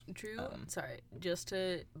True. Sorry.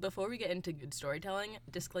 Before we get into good storytelling,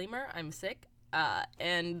 disclaimer, I'm sick.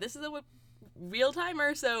 And this is a real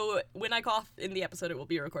timer, so when I cough in the episode, it will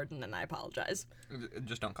be recorded, and I apologize.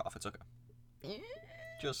 Just don't cough. It's okay.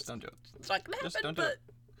 Just don't do it. It's not gonna Just happen, don't do but it.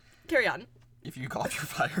 carry on. If you cough, you're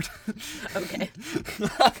fired. Okay.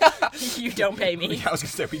 You don't pay me. Yeah, I was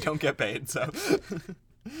gonna say we don't get paid, so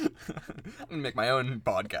I'm gonna make my own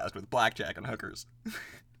podcast with blackjack and hookers.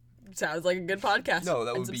 Sounds like a good podcast. No,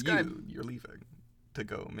 that And would subscribe. be you. You're leaving to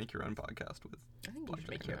go make your own podcast with. I think you should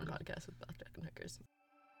make blackjack your and own hookers. podcast with blackjack and hookers.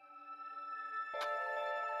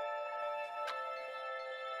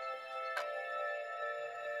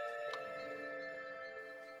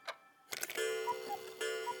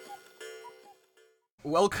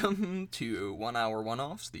 Welcome to 1 Hour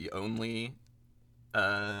One-Offs, the only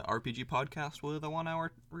RPG podcast with a 1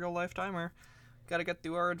 hour real life timer. Gotta get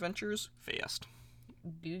through our adventures fast.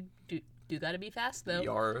 Do gotta be fast though. We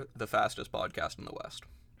are the fastest podcast in the West,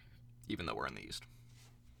 even though we're in the East.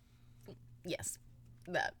 Yes.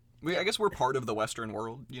 That. I guess we're part of the Western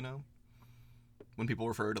world, you know? When people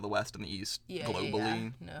refer to the West and the East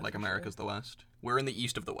globally, No, like for America's the West. We're in the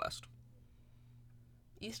East of the West.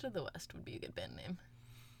 East of the West would be a good band name.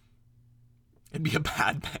 It'd be a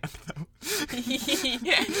bad band, though.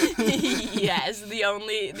 Yes, the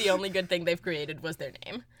only good thing they've created was their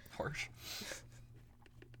name. Harsh.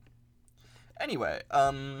 Anyway,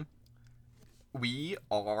 we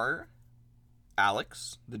are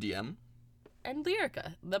Alex, the DM. And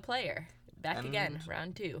Lyrica, the player. Back And again,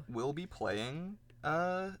 round 2. We'll be playing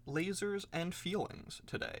Lasers and Feelings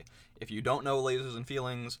today. If you don't know Lasers and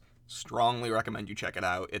Feelings, strongly recommend you check it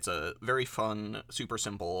out. It's a very fun, super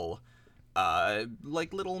simple,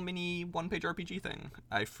 like little mini one-page RPG thing.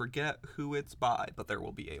 I forget who it's by, but there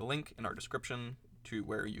will be a link in our description to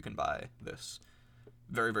where you can buy this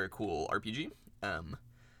very, very cool RPG.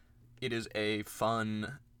 It is a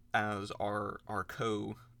fun, as our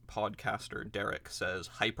co-podcaster Derek says,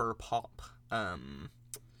 hyper pop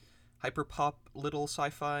little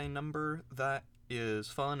sci-fi number that is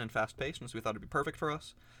fun and fast-paced, and so we thought it'd be perfect for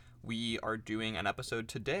us. We are doing an episode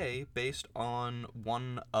today based on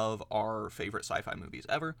one of our favorite sci-fi movies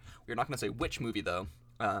ever. We're not going to say which movie, though,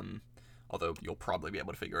 although you'll probably be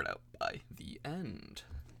able to figure it out by the end.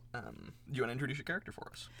 Do you want to introduce your character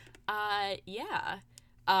for us? Yeah.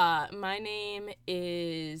 My name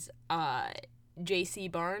is, J.C.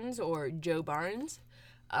 Barnes, or Joe Barnes.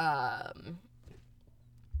 I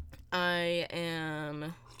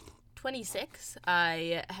am 26.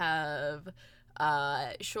 I have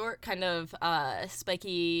short, kind of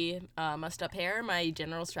spiky, mussed up hair. My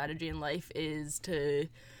general strategy in life is to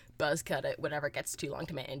buzz cut it whenever it gets too long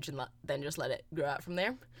to manage, and then just let it grow out from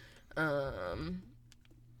there.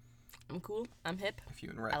 I'm cool. I'm hip. If you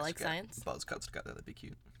and Rex I like get science. buzz cuts together, that'd be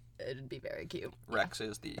cute. It'd be very cute. Rex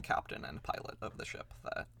is the captain and pilot of the ship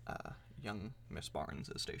that young Miss Barnes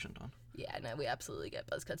is stationed on. Yeah, no, we absolutely get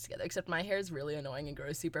buzz cuts together, except my hair is really annoying and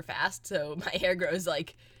grows super fast, so my hair grows,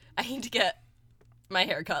 like, I need to get my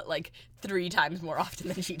hair cut, like, 3 times more often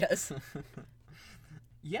than she does.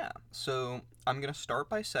 Yeah, so I'm going to start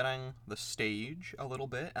by setting the stage a little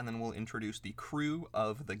bit, and then we'll introduce the crew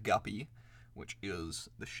of the Guppy, which is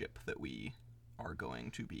the ship that we are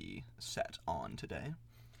going to be set on today.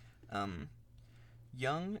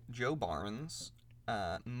 Young Joe Barnes'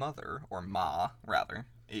 mother, or Ma, rather,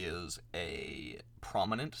 is a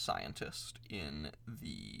prominent scientist in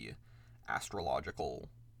the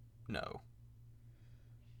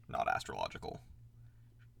not astrological.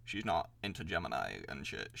 She's not into Gemini and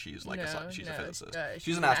shit. She's like she's a physicist.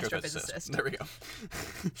 She's an astrophysicist. There we go.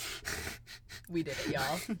 We did it,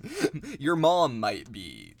 y'all. Your mom might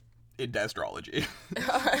be into astrology.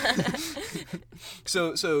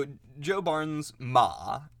 So Joe Barnes'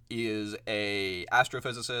 Ma is a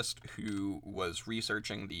astrophysicist who was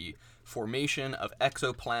researching the formation of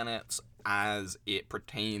exoplanets as it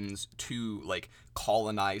pertains to, like,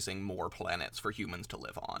 colonizing more planets for humans to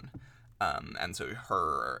live on. And so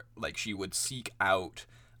she would seek out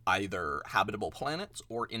either habitable planets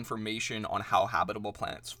or information on how habitable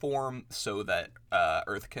planets form so that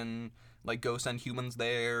Earth can, like, go send humans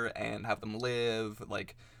there and have them live.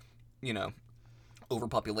 Like, you know,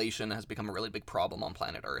 overpopulation has become a really big problem on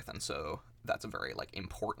planet Earth, and so that's a very, like,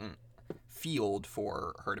 important field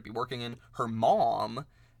for her to be working in. Her mom,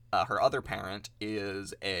 her other parent,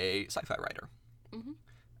 is a sci-fi writer. Mm-hmm.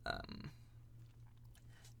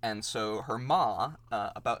 And so her ma,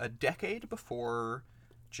 about a decade before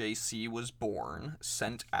JC was born,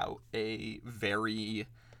 sent out a very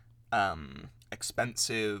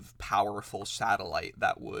expensive, powerful satellite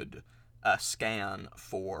that would a scan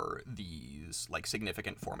for these like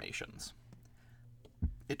significant formations.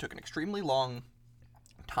 It took an extremely long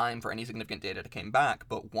time for any significant data to come back,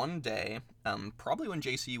 but one day, probably when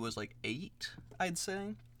JC was like 8, I'd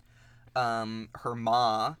say, her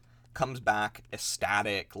ma comes back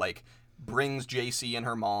ecstatic, like brings JC and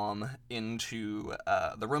her mom into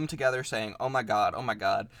the room together saying, oh my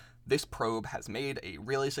god, this probe has made a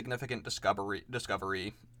really significant discovery.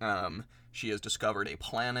 She has discovered a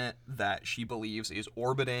planet that she believes is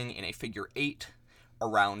orbiting in a figure 8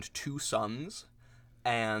 around 2 suns,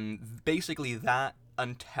 and basically that,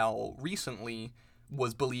 until recently,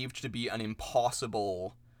 was believed to be an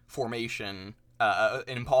impossible formation, an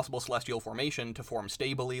impossible celestial formation to form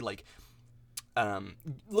stably. Like,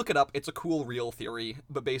 look it up, it's a cool real theory,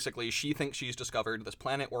 but basically she thinks she's discovered this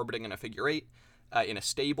planet orbiting in a figure 8, in a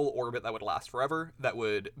stable orbit that would last forever, that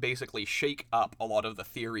would basically shake up a lot of the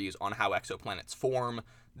theories on how exoplanets form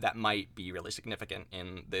that might be really significant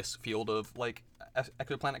in this field of, like,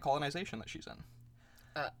 exoplanet colonization that she's in.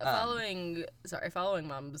 Following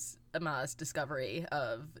Ma's discovery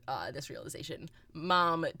of this realization,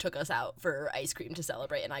 Mom took us out for ice cream to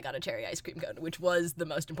celebrate, and I got a cherry ice cream cone, which was the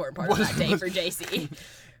most important part of that day for JC.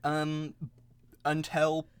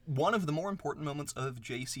 Until one of the more important moments of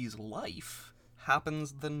JC's life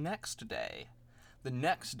happens the next day. The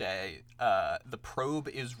next day, the probe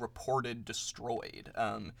is reported destroyed.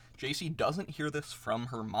 JC doesn't hear this from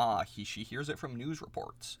her ma. She hears it from news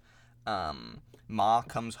reports. Ma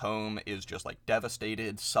comes home, is just like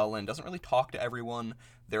devastated, sullen, doesn't really talk to everyone.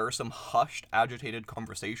 There are some hushed, agitated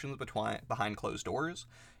conversations behind closed doors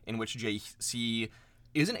in which JC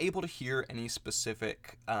isn't able to hear any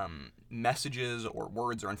specific messages or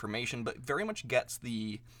words or information, but very much gets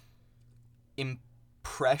the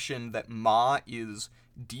impression that Ma is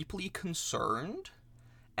deeply concerned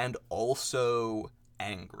and also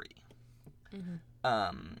angry.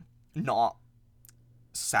 Not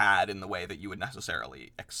sad in the way that you would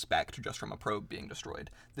necessarily expect just from a probe being destroyed.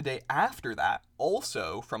 The day after that,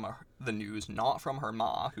 also from the news, not from her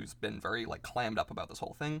ma, who's been very, like, clammed up about this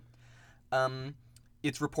whole thing,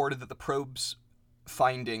 it's reported that the probe's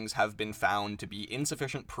findings have been found to be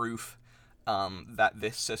insufficient proof that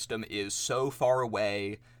this system is so far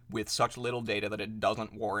away with such little data that it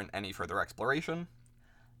doesn't warrant any further exploration.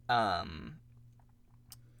 And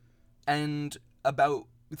about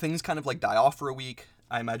things kind of like die off for a week.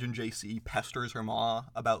 I imagine JC pesters her ma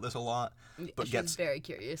about this a lot, but She's gets a very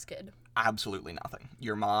curious kid. absolutely nothing.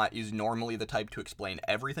 Your ma is normally the type to explain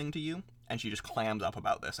everything to you, and she just clams up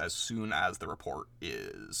about this as soon as the report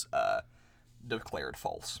is declared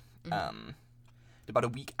false. About a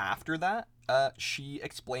week after that, she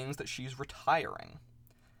explains that she's retiring.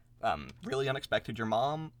 Really unexpected. Your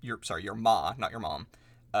ma, not your mom.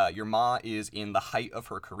 Your ma is in the height of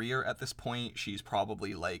her career at this point. She's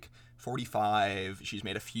probably like 45. She's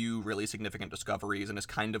made a few really significant discoveries and is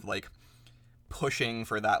kind of like pushing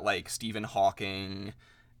for that like Stephen Hawking,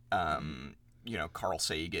 Carl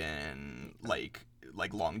Sagan, like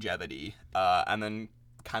longevity. And then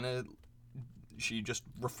kind of she just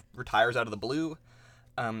retires out of the blue.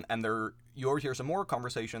 And you'll hear some more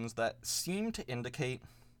conversations that seem to indicate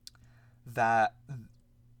that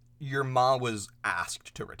your ma was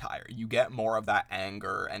asked to retire. You get more of that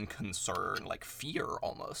anger and concern, like fear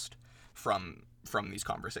almost, from these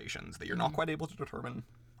conversations that you're not quite able to determine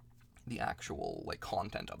the actual like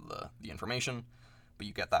content of the information, but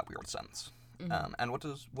you get that weird sense. And what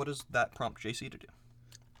does that prompt JC to do?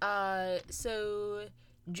 So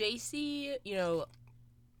JC,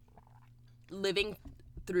 living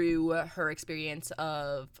through her experience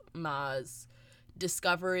of Ma's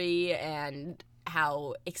discovery and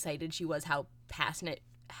how excited she was, how passionate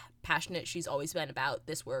she's always been about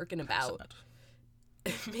this work and about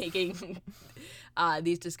making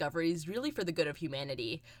these discoveries really for the good of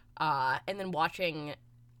humanity. And then watching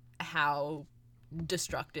how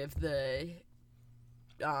destructive the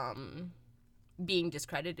being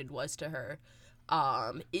discredited was to her,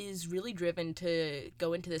 is really driven to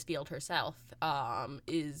go into this field herself,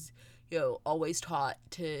 is always taught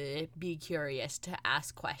to be curious, to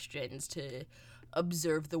ask questions, to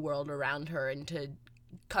observe the world around her, and to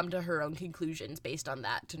come to her own conclusions based on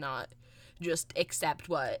that, to not just accept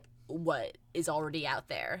what is already out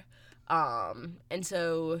there. And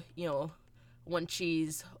so, once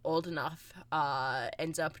she's old enough,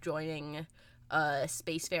 ends up joining a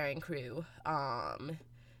spacefaring crew, and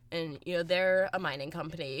they're a mining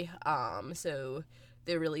company, so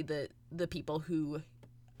they're really the people who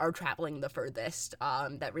are traveling the furthest,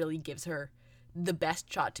 that really gives her the best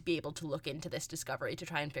shot to be able to look into this discovery, to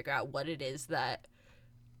try and figure out what it is that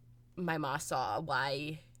my ma saw,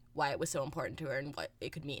 why why it was so important to her and what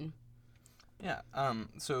it could mean. Yeah.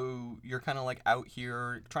 So you're kind of like out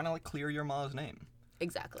here trying to like clear your ma's name.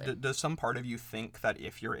 Exactly. Does some part of you think that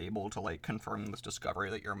if you're able to like confirm this discovery,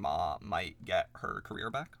 that your ma might get her career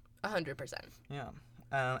back? 100%. Yeah.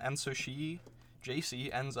 And so JC,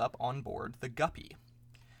 ends up on board the Guppy.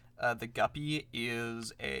 The Guppy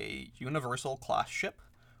is a universal class ship,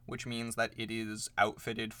 which means that it is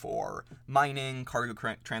outfitted for mining, cargo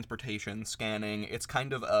transportation, scanning. It's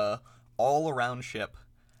kind of a all-around ship,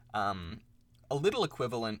 a little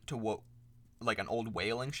equivalent to what like an old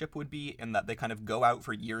whaling ship would be, in that they kind of go out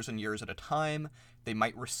for years and years at a time. They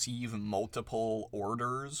might receive multiple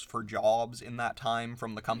orders for jobs in that time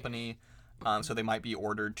from the company. So they might be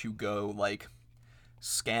ordered to go like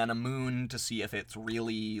scan a moon to see if it's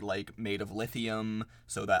really like made of lithium,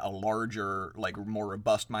 so that a larger, like more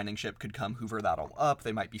robust mining ship could come hoover that all up.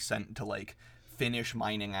 They might be sent to like finish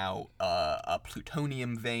mining out a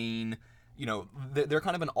plutonium vein. You know, they're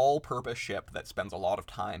kind of an all-purpose ship that spends a lot of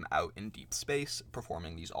time out in deep space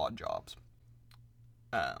performing these odd jobs.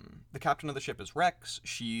 The captain of the ship is Rex.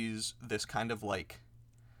 She's this kind of like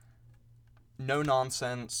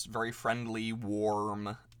no-nonsense, very friendly,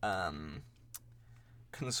 warm,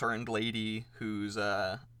 concerned lady who's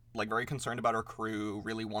like very concerned about her crew,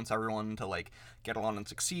 really wants everyone to like get along and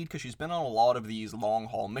succeed, because she's been on a lot of these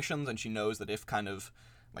long-haul missions, and she knows that if kind of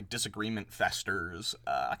like disagreement festers,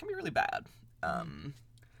 it can be really bad.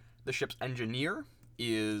 The ship's engineer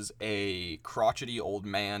is a crotchety old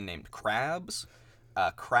man named Krabs.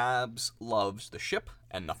 Krabs loves the ship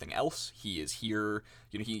and nothing else. He is here,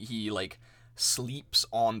 you know, he like sleeps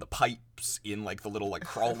on the pipes in like the little like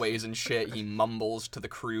crawlways and shit. He mumbles to the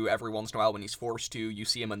crew every once in a while when he's forced to. You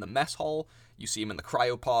see him in the mess hall, you see him in the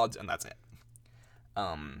cryopods, and that's it.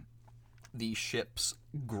 The ship's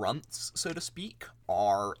grunts, so to speak,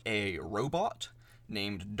 are a robot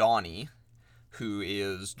named Donnie, who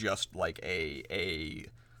is just like a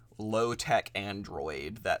low-tech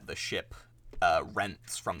android that the ship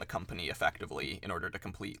rents from the company effectively in order to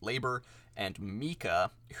complete labor, and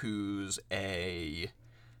Mika, who's a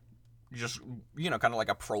just, you know, kind of like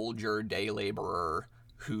a prolger day laborer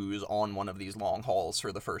who's on one of these long hauls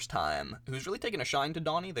for the first time, who's really taken a shine to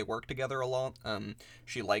Donnie. They work together a lot.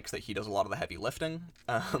 She likes that he does a lot of the heavy lifting.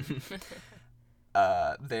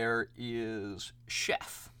 There is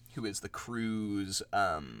Chef, who is the crew's,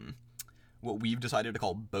 what we've decided to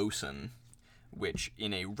call bosun, which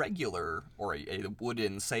in a regular, or a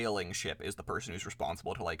wooden sailing ship, is the person who's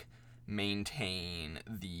responsible to, like, maintain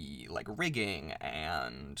the, like, rigging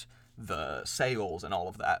and the sails and all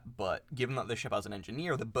of that. But given that the ship has an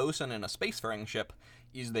engineer, the bosun in a spacefaring ship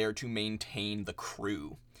is there to maintain the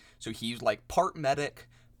crew. So he's like part medic,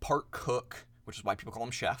 part cook, which is why people call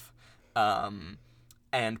him Chef,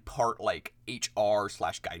 and part like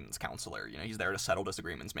HR/guidance counselor. You know, he's there to settle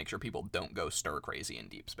disagreements, make sure people don't go stir crazy in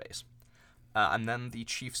deep space. And then the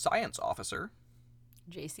chief science officer,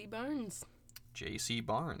 JC Barnes. JC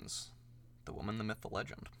Barnes, the woman, the myth, the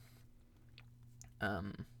legend.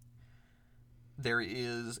 There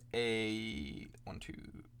is a 1, 2,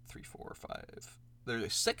 3, 4, 5. There's a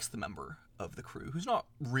sixth member of the crew who's not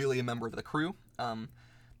really a member of the crew.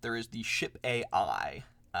 There is the ship AI,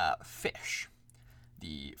 FISH,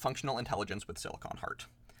 the Functional Intelligence with Silicon Heart.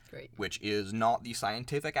 Great. Which is not the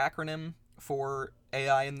scientific acronym for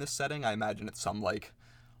AI in this setting. I imagine it's some like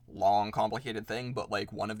long, complicated thing, but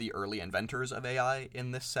like one of the early inventors of AI in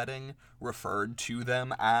this setting referred to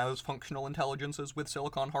them as functional intelligences with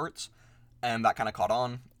silicon hearts, and that kind of caught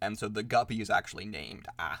on, and so the Guppy is actually named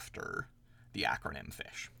after the acronym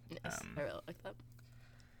FISH. Nice. I really like that.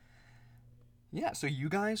 Yeah, so you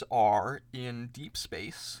guys are in deep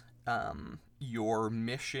space. Your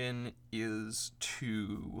mission is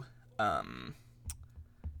to,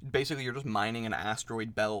 basically you're just mining an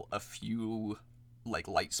asteroid belt a few, like,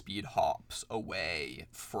 light speed hops away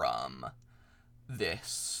from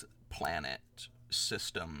this planet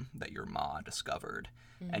system that your ma discovered.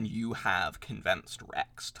 Mm-hmm. And you have convinced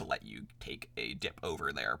Rex to let you take a dip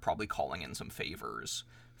over there, probably calling in some favors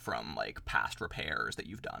from, like, past repairs that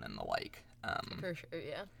you've done and the like. For sure,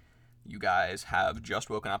 yeah. You guys have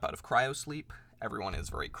just woken up out of cryosleep. Everyone is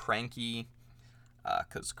very cranky,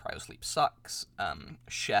 because cryosleep sucks.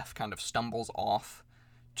 Chef kind of stumbles off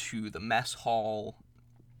to the mess hall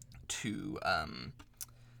to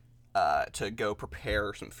go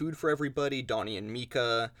prepare some food for everybody. Donnie and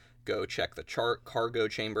Mika go check the cargo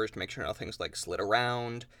chambers to make sure nothing's, like, slid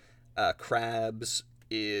around. Krabs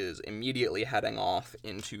is immediately heading off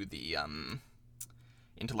into the,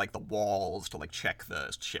 into, like, the walls to, like, check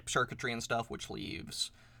the ship circuitry and stuff, which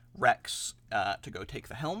leaves Rex to go take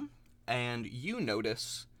the helm. And you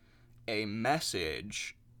notice a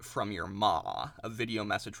message from your ma, a video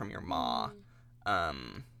message from your ma,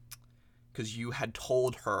 because you had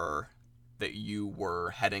told her that you were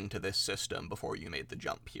heading to this system before you made the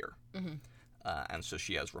jump here. Mm-hmm. And so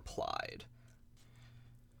she has replied.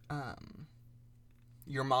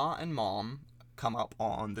 Your ma and mom come up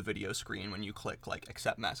on the video screen when you click, like,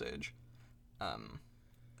 accept message.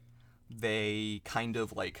 They kind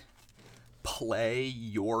of, like, play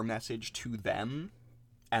your message to them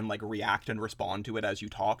and, like, react and respond to it as you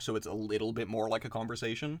talk, so it's a little bit more like a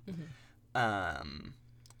conversation. Mm-hmm.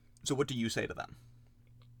 So what do you say to them?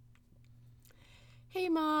 Hey,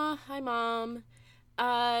 Ma. Hi, Mom.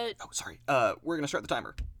 Oh, sorry. We're gonna start the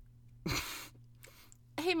timer.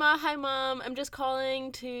 Hey, Ma. Hi, Mom. I'm just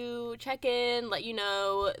calling to check in, let you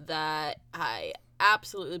know that I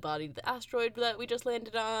absolutely bodied the asteroid that we just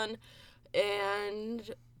landed on,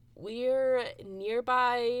 and we're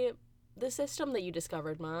nearby the system that you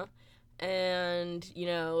discovered, Ma. And, you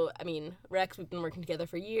know, I mean, Rex, we've been working together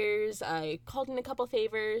for years. I called in a couple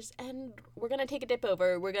favors, and we're gonna take a dip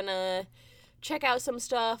over. We're gonna check out some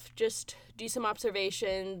stuff, just do some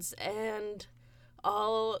observations, and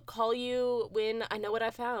I'll call you when I know what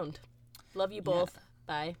I found. Love you both. Yeah.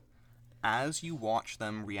 Bye. As you watch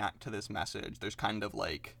them react to this message, there's kind of,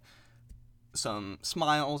 like, some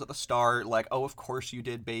smiles at the start, like, oh, of course you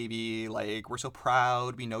did, baby, like, we're so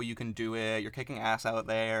proud, we know you can do it, you're kicking ass out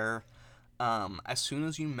there. As soon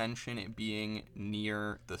as you mention it being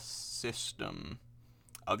near the system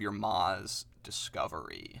of your ma's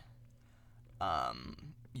discovery,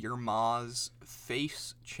 your ma's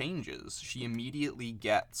face changes. She immediately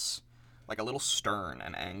gets, like, a little stern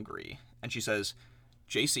and angry, and she says,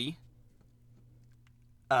 JC,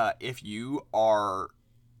 if you are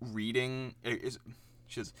reading,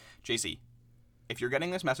 she says, JC, if you're getting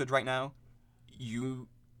this message right now, you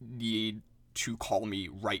need to call me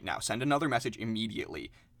right now. Send another message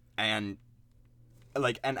immediately. And,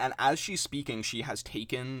 like, and as she's speaking, she has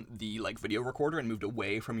taken the, like, video recorder and moved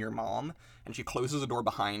away from your mom, and she closes the door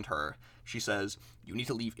behind her. She says, you need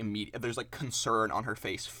to leave immediately. There's, like, concern on her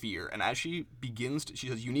face, fear. And as she begins to, she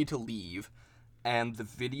says, you need to leave, and the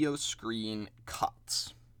video screen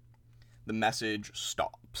cuts. The message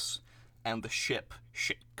stops, and the ship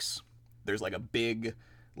shakes. There's, like, a big,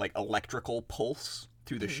 like, electrical pulse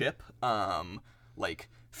through the ship. Like,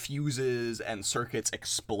 fuses and circuits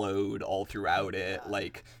explode all throughout it.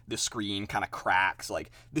 Like, the screen kind of cracks.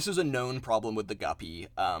 Like, this is a known problem with the Guppy.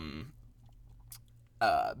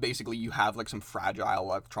 Basically, you have, like, some fragile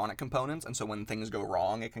electronic components, and so when things go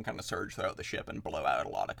wrong, it can kind of surge throughout the ship and blow out a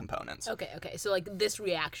lot of components. Okay. So, like, this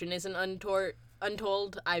reaction isn't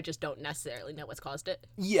untold. I just don't necessarily know what's caused it.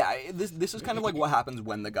 Yeah, this is kind of like what happens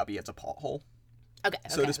when the Guppy hits a pothole. Okay.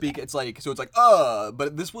 So to speak, it's like,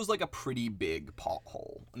 but this was, like, a pretty big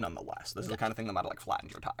pothole, nonetheless. This is the kind of thing that might have, like,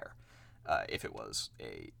 flattened your tire, if it was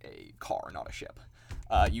a car, not a ship.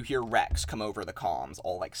 You hear Rex come over the comms,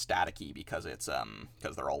 all, like, staticky, because it's,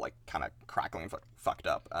 because they're all, like, kind of crackling and fucked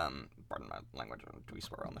up. Pardon my language, do we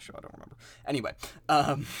swear on the show? I don't remember. Anyway,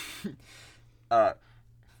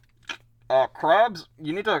 Krabs,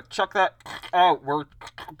 you need to check that out,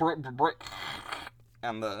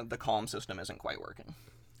 and the comm system isn't quite working.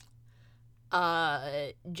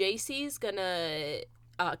 JC's gonna,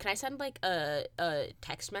 can I send, like, a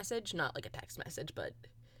text message? Not, like, a text message, but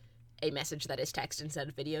a message that is text instead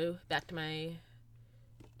of video back to my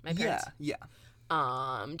parents? Yeah.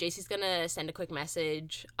 JC's gonna send a quick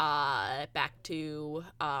message, back to,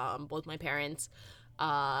 both my parents.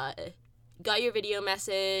 Got your video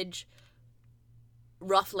message.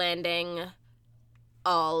 Rough landing.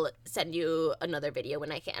 I'll send you another video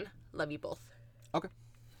when I can. Love you both. Okay.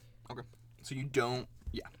 So you don't...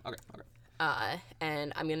 Yeah, okay.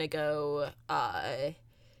 And I'm gonna go,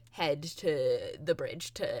 head to the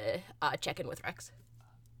bridge to, check in with Rex.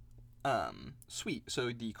 Sweet. So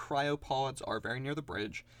the cryopods are very near the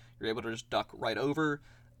bridge. You're able to just duck right over.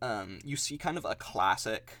 You see kind of a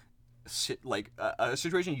classic, a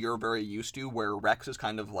situation you're very used to where Rex is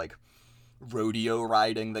kind of, like, rodeo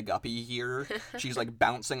riding the Guppy here. She's, like,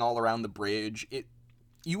 bouncing all around the bridge.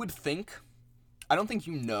 You would think, I don't think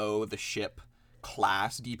you know the ship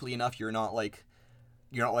class deeply enough. You're not like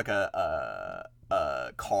a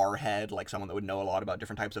car head, like someone that would know a lot about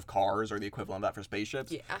different types of cars or the equivalent of that for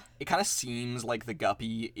spaceships. Yeah. It kind of seems like the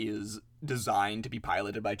Guppy is designed to be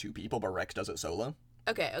piloted by two people, but Rex does it solo.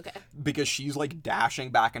 Okay. Because she's, like, dashing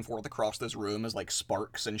back and forth across this room as, like,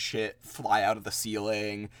 sparks and shit fly out of the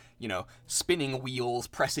ceiling, you know, spinning wheels,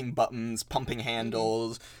 pressing buttons, pumping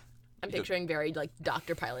handles. I'm picturing very, like,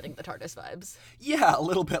 Doctor piloting the TARDIS vibes. Yeah, a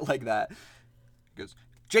little bit like that. Goes,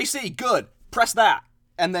 JC, good, press that.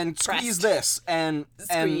 and then squeeze Pressed. this, and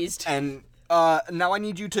Squeezed. and now I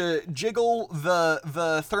need you to jiggle the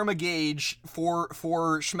thermogauge for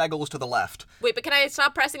Schmeggles to the left, Wait, but can I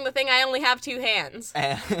stop pressing the thing? I only have 2 hands.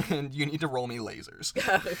 and you need to roll me lasers.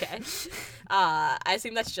 Okay. I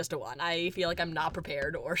assume that's just a 1. I feel like I'm not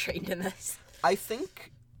prepared or trained in this. I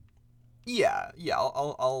think, yeah,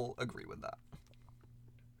 I'll agree with that.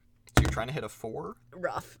 So you're trying to hit a 4?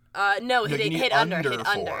 Rough. No, you need hit under. under Hit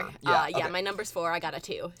 4. under. Yeah, Yeah, okay. my number's 4. I got a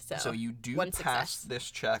 2. So you do one pass success.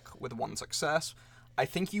 this check with 1 success. I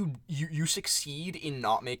think you succeed in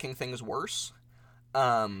not making things worse.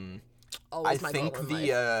 I Always my think goal in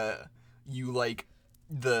life. you like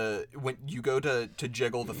when you go to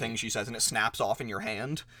jiggle the thing she says and it snaps off in your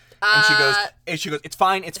hand. And she goes, it's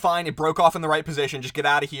fine, it broke off in the right position, just get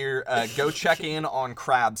out of here, go check in on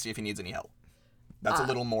Crab, see if he needs any help. That's a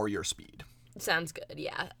little more your speed. Sounds good,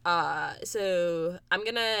 yeah. So I'm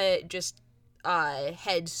gonna just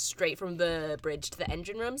head straight from the bridge to the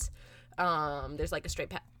engine rooms. There's like a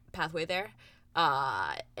straight pathway there.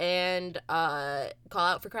 And call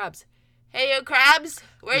out for Crabs. Hey, yo, Crabs!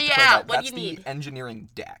 Where Just you to clarify, at? What do you need? That's the engineering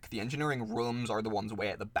deck. The engineering rooms are the ones way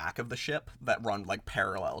at the back of the ship that run like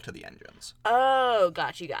parallel to the engines. Oh,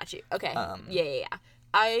 got you. Okay. Yeah.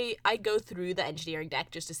 I go through the engineering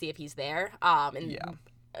deck just to see if he's there. And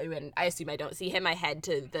when I assume I don't see him, I head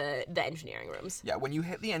to the engineering rooms. Yeah, when you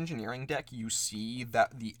hit the engineering deck, you see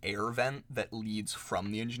that the air vent that leads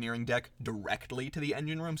from the engineering deck directly to the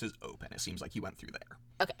engine rooms is open. It seems like he went through there.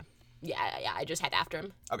 Okay. Yeah. I just head after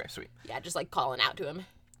him. Okay, sweet. Yeah, just like calling out to him.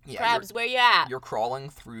 Yeah, Crabs, where you at? You're crawling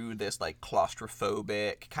through this like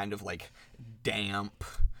claustrophobic, kind of like damp.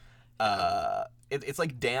 It's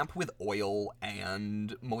like damp with oil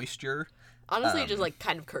and moisture. Honestly, just like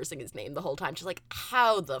kind of cursing his name the whole time. Just like,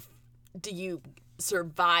 how the do you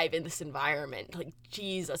survive in this environment? Like,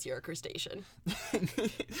 Jesus, you're a crustacean.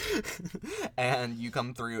 And you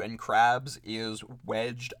come through, and Crabs is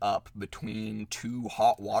wedged up between 2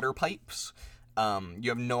 hot water pipes. You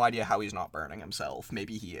have no idea how he's not burning himself.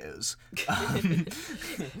 Maybe he is.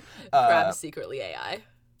 Crab's secretly AI.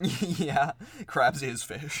 Yeah, Crabs is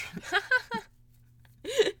fish.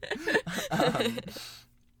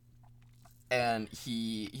 And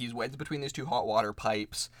he's wedged between these 2 hot water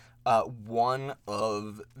pipes. One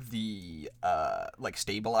of the like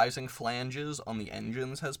stabilizing flanges on the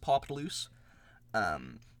engines has popped loose.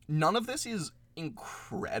 None of this is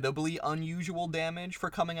incredibly unusual damage for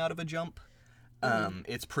coming out of a jump.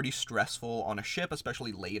 It's pretty stressful on a ship,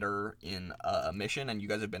 especially later in a mission, and you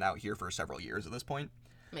guys have been out here for several years at this point.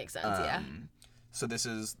 Makes sense, yeah. So this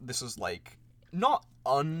is like not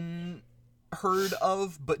unheard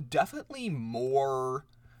of, but definitely more.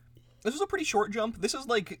 This is a pretty short jump. This is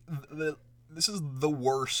like this is the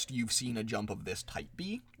worst you've seen a jump of this type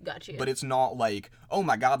be. Got you. But it's not like, oh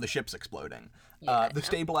my god, the ship's exploding. Yeah, The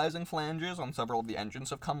stabilizing flanges on several of the engines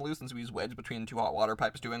have come loose, and so he's wedged between 2 hot water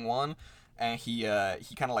pipes doing one. And he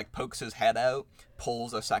kind of like pokes his head out,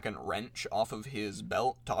 pulls a second wrench off of his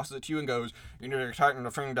belt, tosses it to you, and goes, "You need to tighten the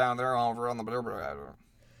thing down there over on the."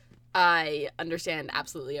 I understand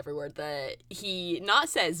absolutely every word that he not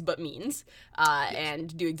says but means,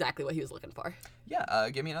 and do exactly what he was looking for. Yeah,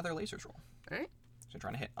 give me another lasers roll. All right. So you're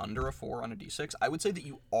trying to hit under a 4 on a d6. I would say that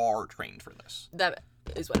you are trained for this. That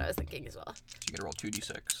is what I was thinking as well. So you get to roll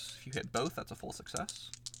 2d6. If you hit both, that's a full success.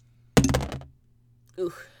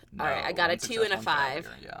 Ooh. All right, I got a 2 and a 5.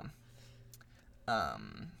 Failure, yeah.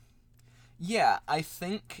 Yeah, I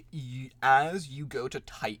think as you go to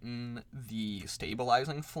tighten the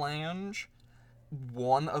stabilizing flange,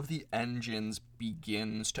 one of the engines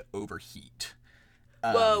begins to overheat.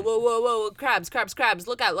 Whoa. Crabs.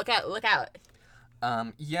 Look out.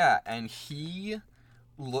 Yeah, and he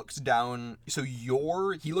looks down. So he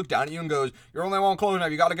looked down at you and goes, "You're only one close enough.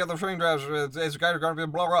 You got to get the string dress. It's going to be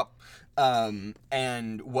blow up."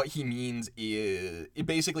 And what he means is,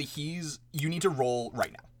 basically, you need to roll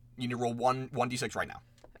right now. You need to roll 1d6 right now.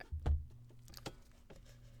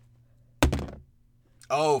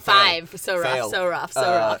 Oh, 5. So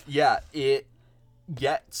rough. Yeah, it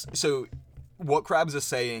gets. So what Krabs is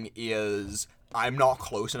saying is, I'm not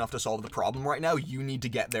close enough to solve the problem right now. You need to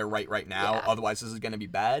get there right now. Yeah. Otherwise, this is going to be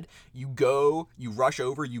bad. You rush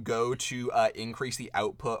over, you go to increase the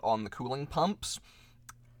output on the cooling pumps.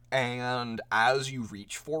 And as you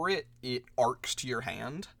reach for it, it arcs to your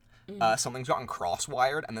hand. Something's gotten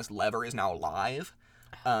cross-wired, and this lever is now live.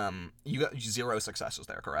 You got 0 successes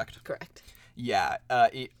there, correct? Correct. Yeah,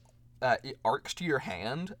 it arcs to your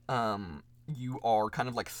hand. You are kind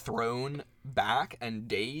of like thrown back and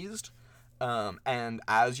dazed. And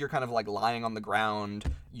as you're kind of like lying on the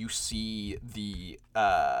ground, you see the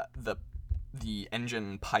the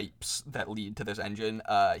engine pipes that lead to this engine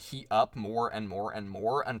heat up more and more and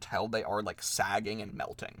more until they are like sagging and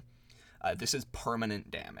melting. This is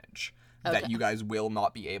permanent damage that you guys will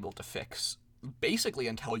not be able to fix basically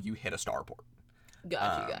until you hit a starport.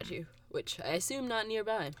 Got you. Which I assume not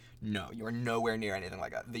nearby. No, you are nowhere near anything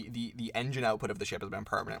like that. The engine output of the ship has been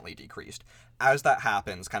permanently decreased. As that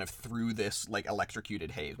happens, kind of through this, like,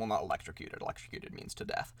 electrocuted haze, well, not electrocuted means to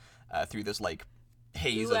death, through this, like,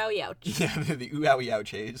 haze. Ooh-owie ouch. Yeah, the ooh-owie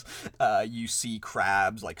ouch haze. You see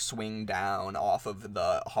Krabs, like, swing down off of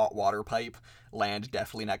the hot water pipe, land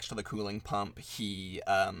deftly next to the cooling pump. He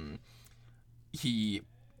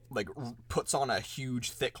puts on a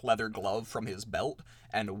huge thick leather glove from his belt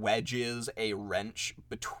and wedges a wrench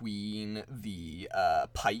between the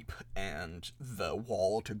pipe and the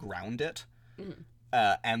wall to ground it,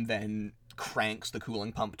 and then cranks the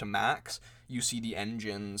cooling pump to max. You see the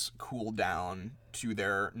engines cool down to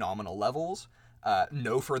their nominal levels.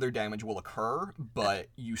 No further damage will occur, but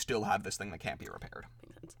you still have this thing that can't be repaired.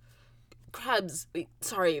 Krabs,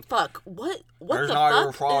 fuck. What there's the not fuck?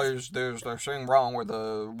 your flies. There's something wrong with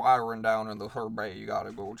the wiring down in the third bay. You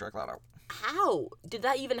gotta go check that out. How did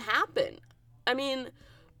that even happen? I mean,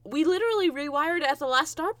 we literally rewired at the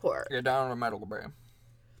last starport. Get down to the medical bay.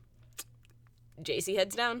 JC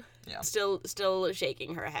heads down. Yeah. Still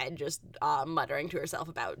shaking her head, just muttering to herself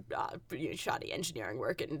about shoddy engineering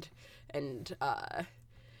work and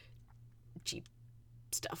cheap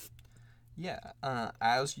stuff. Yeah,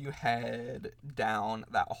 as you head down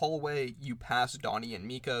that hallway, you pass Donnie and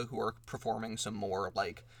Mika, who are performing some more,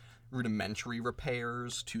 like, rudimentary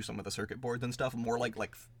repairs to some of the circuit boards and stuff, more like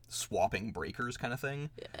swapping breakers kind of thing.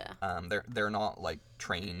 Yeah. They're not, like,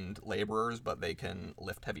 trained laborers, but they can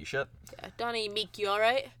lift heavy shit. Yeah. Donnie, Meek, you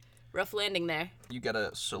alright? Rough landing there. You get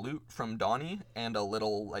a salute from Donnie and a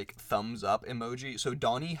little, like, thumbs up emoji. So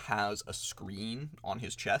Donnie has a screen on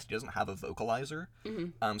his chest. He doesn't have a vocalizer.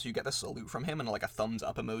 Mm-hmm. So you get the salute from him and, like, a thumbs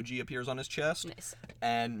up emoji appears on his chest. Nice.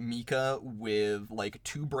 And Mika with, like,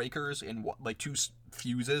 two breakers in, like, two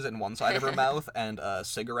fuses in one side of her mouth and a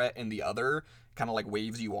cigarette in the other kind of, like,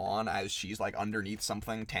 waves you on as she's, like, underneath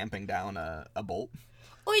something tamping down a bolt.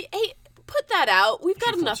 Oi, hey, put that out. We've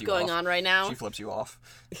got She enough flips you going off. on right now. She flips you off.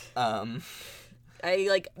 I,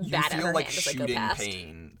 like, You bat at feel her like hand as I go shooting past.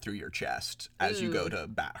 pain through your chest as you go to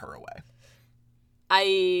bat her away.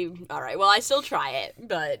 Alright, well, I still try it,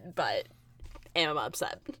 but am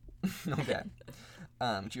upset. Okay.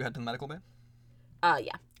 Do you head to the medical bay?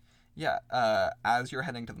 Yeah. Yeah, as you're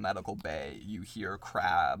heading to the medical bay, you hear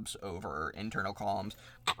Krabs over internal comms.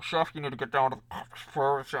 Chef, you need to get down to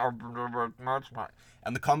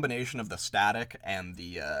and the combination of the static and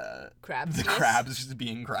the crabs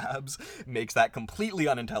being crabs makes that completely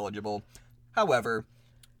unintelligible. However,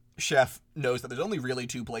 Chef knows that there's only really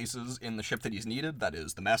two places in the ship that he's needed. That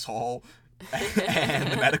is the mess hall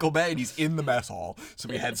and the medical bay, and he's in the mess hall. So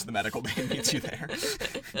he heads to the medical bay and meets you there.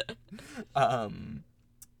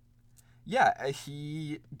 Yeah,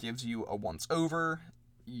 he gives you a once-over.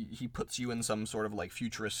 He puts you in some sort of, like,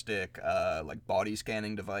 futuristic, like, body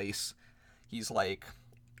scanning device. He's like,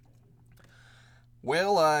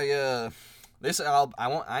 well, I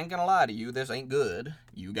ain't gonna lie to you, this ain't good.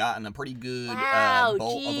 You gotten a pretty good,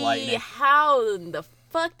 bolt of lightning. How in the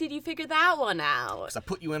fuck did you figure that one out? 'Cause I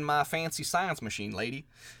put you in my fancy science machine, lady.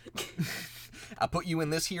 I put you in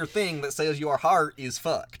this here thing that says your heart is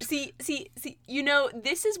fucked. See,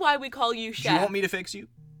 this is why we call you Chef. Do you want me to fix you?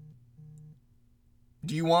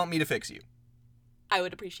 Do you want me to fix you? I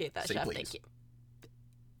would appreciate that, Say Chef. please. Thank you.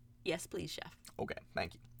 Yes, please, Chef. Okay,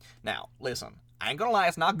 thank you. Now, listen, I ain't gonna lie,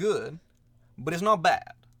 it's not good, but it's not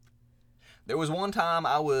bad. There was one time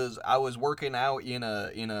I was working out in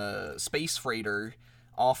a space freighter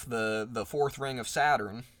off the fourth ring of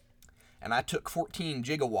Saturn, and I took 14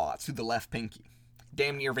 gigawatts through the left pinky.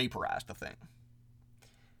 Damn near vaporized the thing.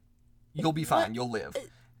 You'll be fine, you'll live.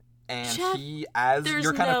 And Chef, he, as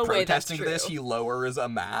you're kind no of way that's protesting this, true. he lowers a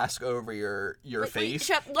mask over your face,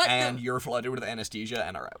 Chef, and you're flooded with anesthesia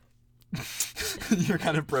and are out. You're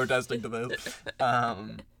kind of protesting to this.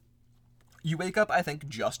 You wake up, I think,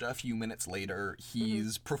 just a few minutes later.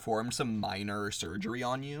 He's performed some minor surgery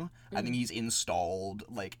on you. I think he's installed,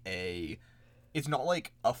 like, it's not,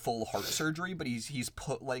 like, a full heart surgery, but he's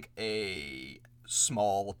put, like, a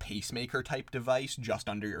small pacemaker-type device just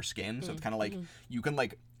under your skin. So it's kind of like, you can,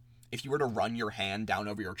 like, if you were to run your hand down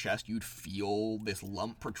over your chest, you'd feel this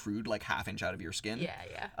lump protrude, like, half-inch out of your skin.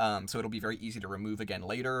 Yeah. So it'll be very easy to remove again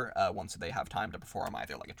later, once they have time to perform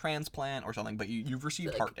either, like, a transplant or something, but you've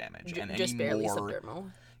received heart damage. And just any barely more,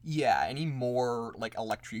 subdermal. Yeah, any more, like,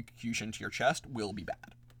 electrocution to your chest will be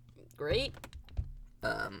bad. Great.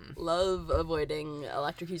 Love avoiding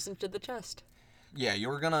electrocution to the chest. Yeah,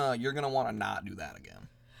 you're gonna want to not do that again.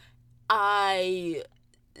 I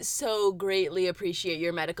so greatly appreciate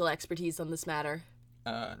your medical expertise on this matter.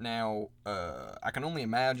 Now, I can only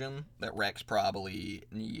imagine that Rex probably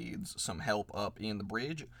needs some help up in the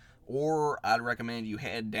bridge, or I'd recommend you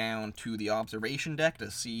head down to the observation deck to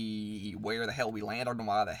see where the hell we landed and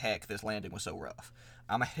why the heck this landing was so rough.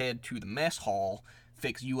 I'ma head to the mess hall,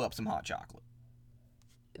 fix you up some hot chocolate.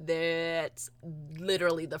 That's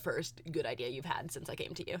literally the first good idea you've had since I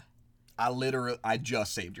came to you. I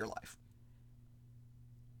just saved your life.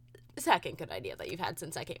 Second good idea that you've had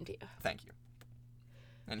since I came to you. Thank you.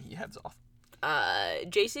 And he heads off.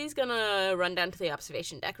 JC's gonna run down to the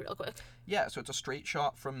observation deck real quick. Yeah, so it's a straight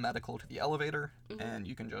shot from medical to the elevator, and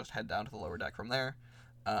you can just head down to the lower deck from there.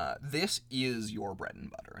 This is your bread and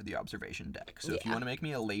butter, the observation deck. So if you want to make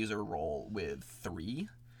me a laser roll with 3,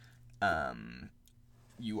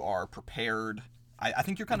 you are prepared. I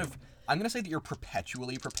think you're kind of... I'm going to say that you're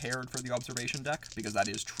perpetually prepared for the observation deck, because that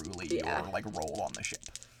is truly your, role on the ship.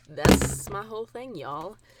 That's my whole thing,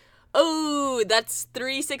 y'all. Oh, that's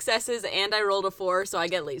 3 successes, and I rolled a 4, so I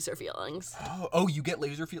get laser feelings. Oh, you get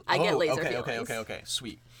laser feelings? I get laser feelings. Okay,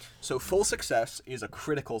 sweet. So full success is a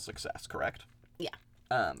critical success, correct? Yeah.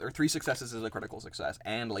 There are 3 successes is a critical success,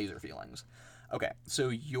 and laser feelings. Okay,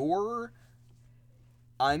 so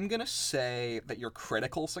I'm going to say that your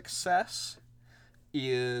critical success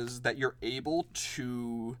is that you're able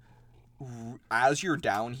to... As you're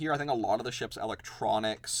down here, I think a lot of the ship's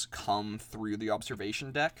electronics come through the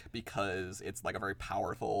observation deck because it's like a very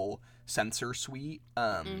powerful sensor suite.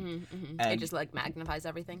 And it just like magnifies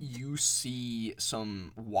everything. You see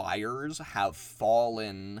some wires have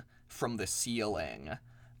fallen from the ceiling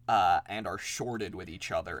and are shorted with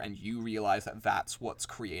each other, and you realize that that's what's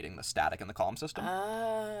creating the static in the comm system.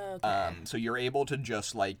 Oh, okay. So you're able to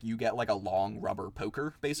just, you get, a long rubber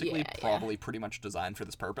poker, basically, probably pretty much designed for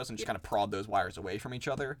this purpose, and just kind of prod those wires away from each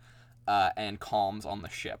other, and comms on the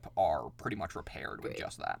ship are pretty much repaired with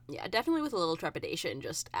just that. Yeah, definitely with a little trepidation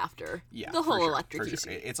just after the for whole sure, electrocution.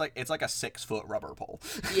 For sure. It's like a 6-foot rubber pole.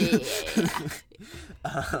 Yeah.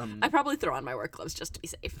 I probably throw on my work gloves just to be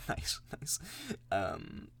safe. Nice.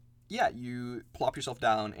 Yeah, you plop yourself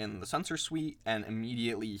down in the sensor suite and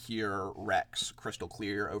immediately hear Rex crystal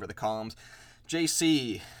clear over the comms.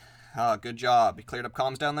 JC, good job. You cleared up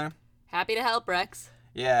comms down there? Happy to help, Rex.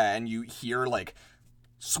 Yeah, and you hear,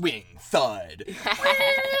 swing, thud.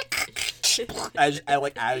 as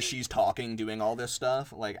she's talking, doing all this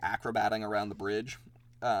stuff, acrobating around the bridge.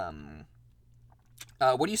 What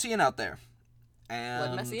are you seeing out there? And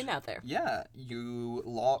what am I seeing out there? Yeah,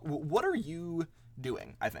 what are you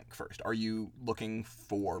doing, I think, first? Are you looking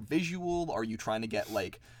for visual? Are you trying to get,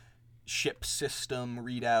 ship system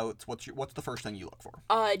readouts? What's the first thing you look for?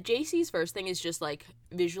 JC's first thing is just,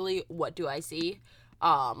 visually, what do I see?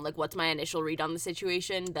 What's my initial read on the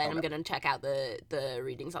situation? Then I'm gonna check out the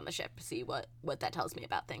readings on the ship, see what that tells me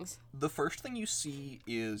about things. The first thing you see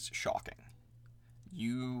is shocking.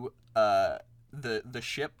 You, the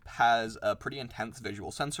ship has a pretty intense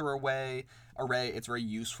visual sensor array. It's very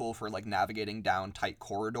useful for navigating down tight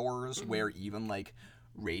corridors where even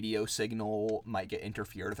radio signal might get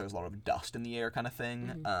interfered if there's a lot of dust in the air, kind of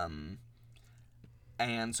thing.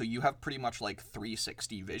 And so you have pretty much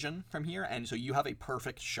 360 vision from here, and so you have a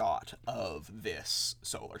perfect shot of this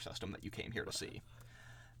solar system that you came here to see.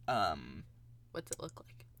 What's it look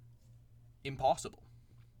like? Impossible.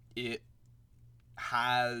 It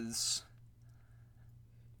has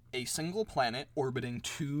a single planet orbiting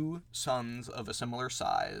 2 suns of a similar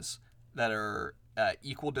size that are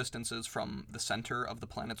equal distances from the center of the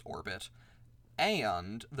planet's orbit,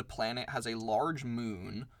 and the planet has a large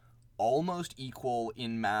moon almost equal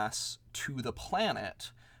in mass to the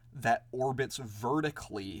planet that orbits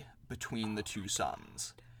vertically between the 2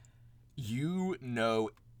 suns. You know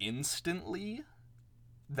instantly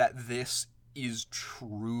that this is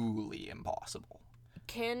truly impossible.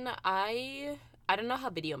 I don't know how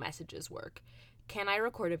video messages work. Can I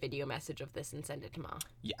record a video message of this and send it to Ma?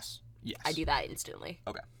 Yes. I do that instantly.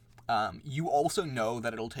 Okay. You also know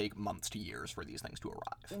that it'll take months to years for these things to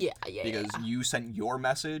arrive. Yeah. Because you sent your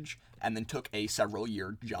message and then took a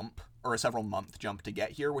several-year jump, or a several-month jump to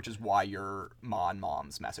get here, which is why your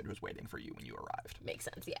mom's message was waiting for you when you arrived. Makes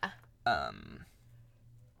sense, yeah.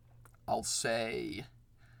 I'll say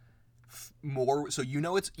more. So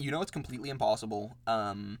it's completely impossible.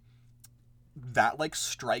 That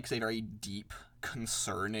strikes a very deep,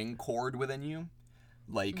 concerning chord within you.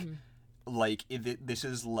 This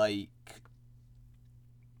is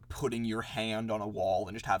putting your hand on a wall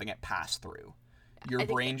and just having it pass through. Your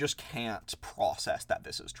brain just can't process that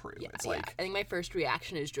this is true. It's like, I think my first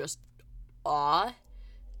reaction is just awe,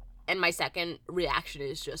 and my second reaction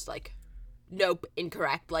is just like, nope,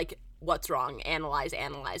 incorrect. Like, what's wrong? Analyze.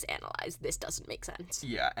 This doesn't make sense.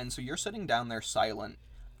 yeah, and so you're sitting down there silent.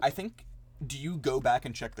 I think, do you go back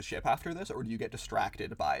and check the ship after this, or do you get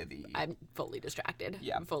distracted by the... I'm fully distracted.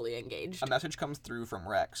 Yeah. I'm fully engaged. A message comes through from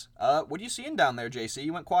Rex. What are you seeing down there, JC?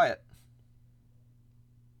 You went quiet.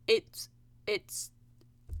 It's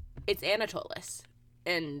Anatolis,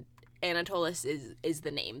 and Anatolis is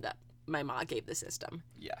the name that my ma gave the system.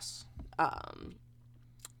 Yes. The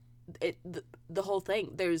whole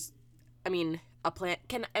thing. There's, I mean, a plant.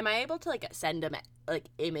 Am I able to like send a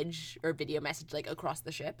image or video message like across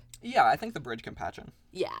the ship? Yeah, I think the bridge can patch in.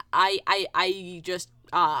 Yeah, I just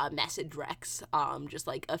message Rex just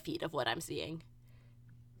like a feed of what I'm seeing.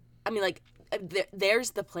 I mean, like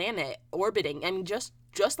there's the planet orbiting. I mean, just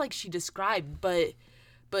like she described, but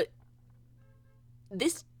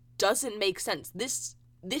this doesn't make sense. This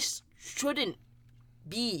shouldn't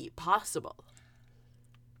be possible.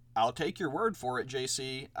 I'll take your word for it,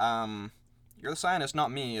 JC. You're the scientist,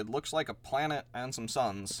 not me. It looks like a planet and some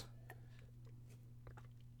suns.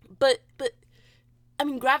 But I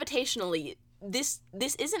mean, gravitationally, this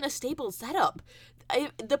isn't a stable setup.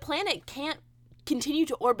 The planet can't continue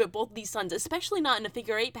to orbit both these suns, especially not in a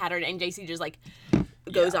figure eight pattern. And JC just like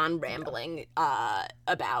goes on rambling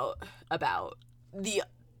about the.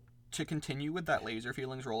 To continue with that laser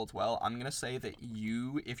feelings roll as well, I'm gonna say that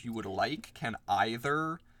you, if you would like, can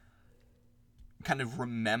either kind of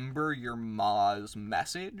remember your ma's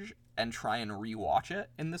message and try and rewatch it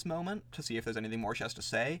in this moment to see if there's anything more she has to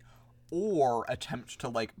say, or attempt to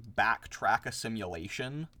like backtrack a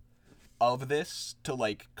simulation of this to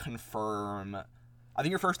like confirm. I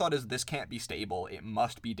think your first thought is this can't be stable, it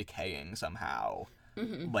must be decaying somehow.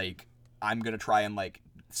 Mm-hmm. Like, I'm gonna try and like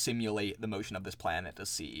simulate the motion of this planet to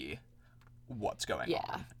see what's going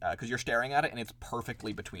on, because you're staring at it and it's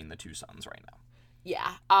perfectly between the two suns right now.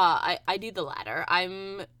 Yeah, I do the latter.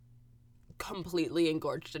 I'm completely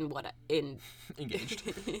engorged in engaged.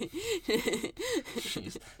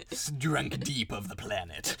 She's drunk deep of the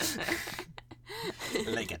planet,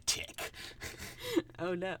 like a tick.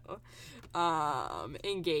 Oh no.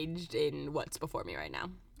 Engaged in what's before me right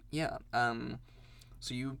now. Yeah.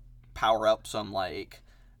 So you power up some like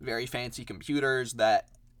very fancy computers that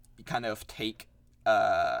kind of take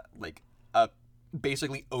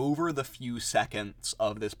basically over the few seconds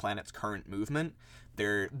of this planet's current movement,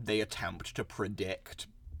 they attempt to predict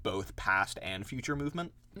both past and future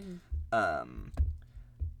movement. Mm-hmm.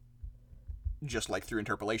 Just like through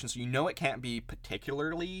interpolation. So you know it can't be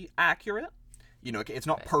particularly accurate. You know, it's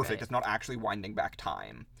not perfect. Right. It's not actually winding back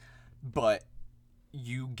time. But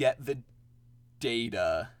you get the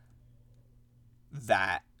data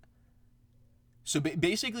that... So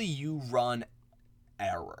basically you run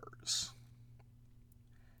errors.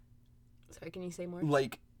 Sorry, can you say more?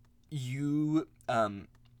 Like, you...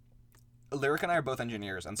 Lyric and I are both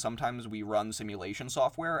engineers, and sometimes we run simulation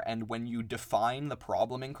software, and when you define the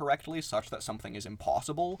problem incorrectly such that something is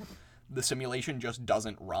impossible, the simulation just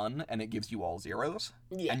doesn't run, and it gives you all zeros.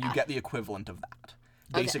 Yeah. And you get the equivalent of that.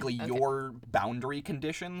 Basically, okay. Your boundary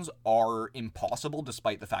conditions are impossible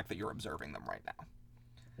despite the fact that you're observing them right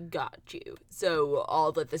now. Got you. So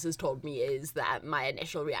all that this has told me is that my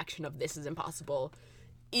initial reaction of this is impossible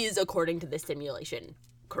is, according to this simulation,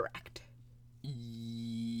 correct.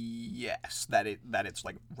 Yes, that it's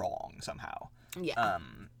like wrong somehow. Yeah.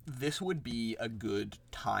 This would be a good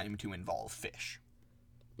time to involve fish.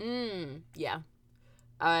 Yeah.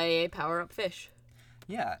 I power up fish.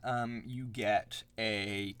 Yeah, you get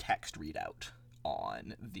a text readout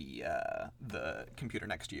on the computer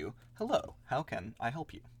next to you. Hello, how can I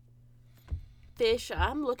help you? Fish,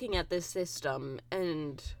 I'm looking at this system,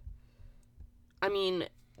 and I mean,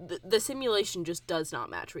 the simulation just does not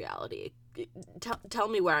match reality. Tell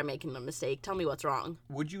me where I'm making a mistake. Tell me what's wrong.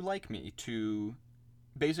 Would you like me to...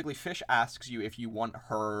 Basically, Fish asks you if you want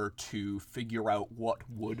her to figure out what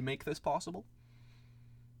would make this possible.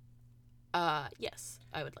 Yes,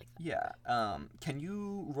 I would like that. Yeah, can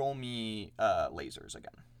you roll me, lasers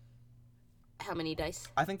again? How many dice?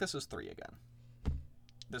 I think this is 3 again.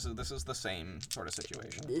 This is the same sort of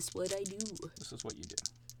situation. This what I do. This is what you do.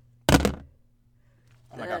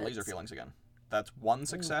 Oh my god, laser feelings again. That's 1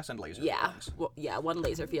 success and laser feelings. Well, yeah, 1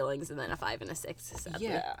 laser feelings and then a 5 and a 6. Sadly.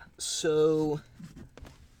 Yeah, so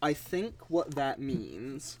I think what that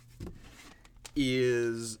means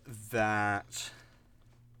is that...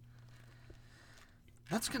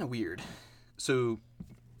 That's kind of weird. So,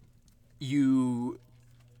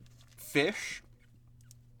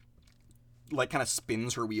 like, kind of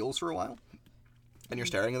spins her wheels for a while. And you're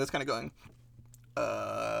staring at this, kind of going,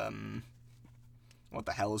 what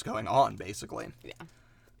the hell is going on, basically? Yeah.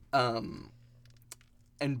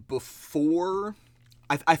 And before...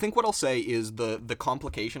 I think what I'll say is the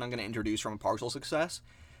complication I'm going to introduce from a partial success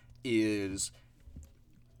is...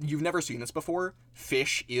 You've never seen this before.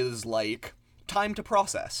 Fish is, like, time to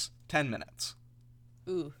process, 10 minutes.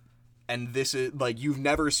 Ooh. And this is, like, you've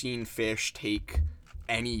never seen fish take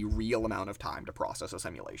any real amount of time to process a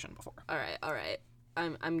simulation before. All right.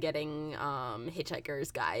 I'm getting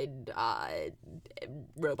Hitchhiker's Guide,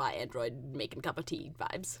 robot android making cup of tea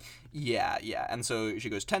vibes. Yeah. And so she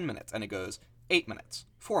goes 10 minutes, and it goes 8 minutes,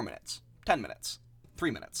 4 minutes, 10 minutes, 3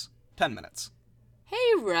 minutes, 10 minutes. Hey,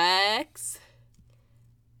 Rex.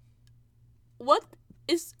 What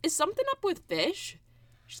is something up with Fish?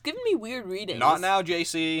 She's giving me weird readings. Not now,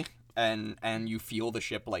 JC. And you feel the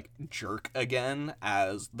ship, like, jerk again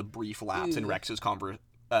as the brief lapse in Rex's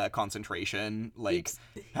concentration, like,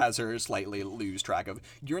 has her slightly lose track of...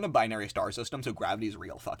 You're in a binary star system, so gravity's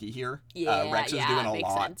real fucky here. Yeah, Rex is doing a makes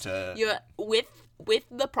lot sense. to... Yeah, with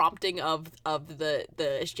the prompting of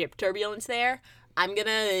the ship turbulence there, I'm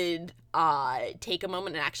gonna take a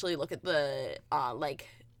moment and actually look at the like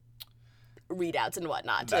readouts and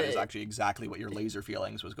whatnot. That is actually exactly what your laser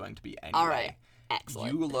feelings was going to be anyway. All right.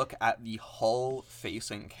 Excellent. You look at the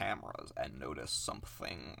hull-facing cameras and notice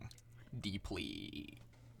something deeply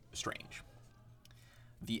strange.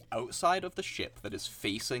 The outside of the ship that is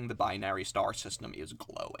facing the binary star system is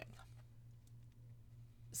glowing.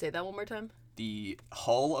 Say that one more time. The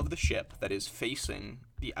hull of the ship that is facing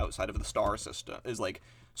the outside of the star system is like...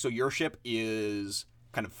 So your ship is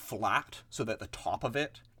kind of flat so that the top of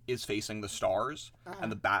it is facing the stars,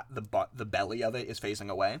 and the belly of it is facing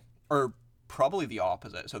away. Or... probably the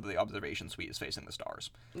opposite, so that the observation suite is facing the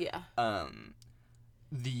stars. Yeah.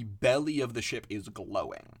 The belly of the ship is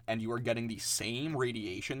glowing, and you are getting the same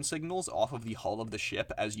radiation signals off of the hull of the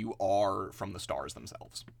ship as you are from the stars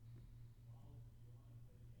themselves.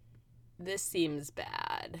 This seems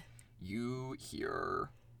bad. You hear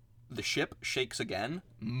the ship shakes again,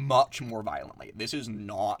 much more violently. This is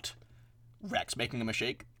not Rex making a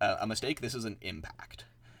mistake. This is an impact.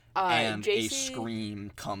 And JC, a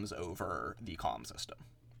scream comes over the comm system.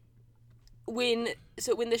 When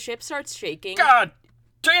the ship starts shaking, God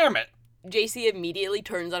damn it! JC immediately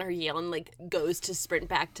turns on her heel and like goes to sprint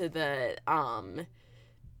back to the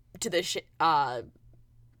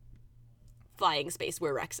flying space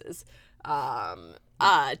where Rex is,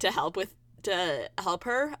 to help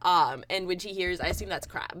her. And when she hears, I assume that's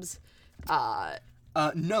Krabs.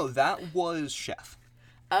 No, that was Chef.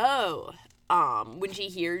 Oh. When she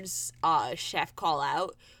hears Chef call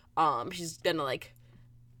out, she's gonna like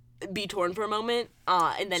be torn for a moment,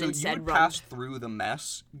 and then so instead you would run. pass through the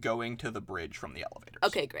mess going to the bridge from the elevators.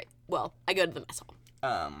 Okay, great. Well, I go to the mess hall.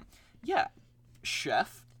 Yeah,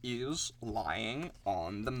 Chef is lying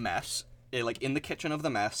on the mess, like in the kitchen of the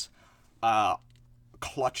mess,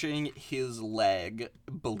 clutching his leg,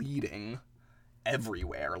 bleeding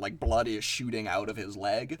everywhere. Like blood is shooting out of his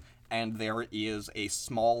leg. And there is a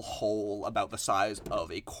small hole about the size of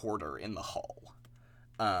a quarter in the hull.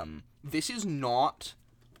 This is not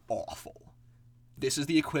awful. This is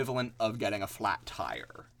the equivalent of getting a flat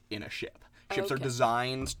tire in a ship. Ships are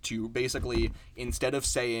designed to basically, instead of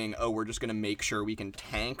saying, oh, we're just going to make sure we can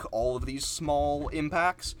tank all of these small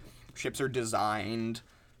impacts, ships are designed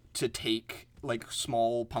to take, like,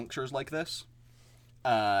 small punctures like this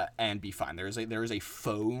and be fine. There is a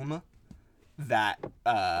foam that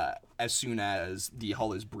as soon as the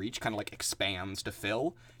hull is breached kind of like expands to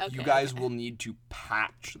fill. You guys will need to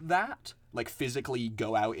patch that, like physically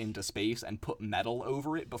go out into space and put metal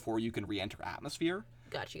over it before you can re-enter atmosphere.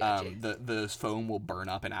 Gotcha. The foam will burn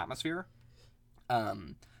up in atmosphere,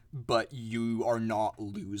 but you are not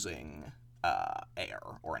losing air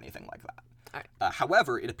or anything like that. All right.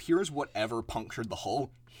 However, it appears whatever punctured the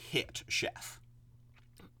hull hit Chef.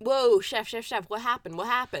 Whoa, Chef, what happened?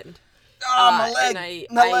 My leg! And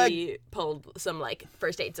my leg! I pulled some, like,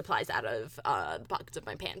 first aid supplies out of the pockets of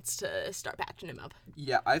my pants to start patching him up.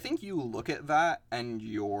 Yeah, I think you look at that and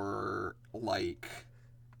you're, like...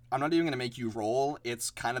 I'm not even going to make you roll.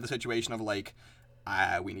 It's kind of the situation of, like,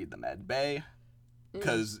 we need the med bay,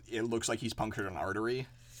 because it looks like he's punctured an artery,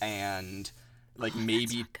 and... Like,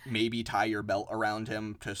 maybe tie your belt around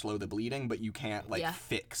him to slow the bleeding, but you can't, like,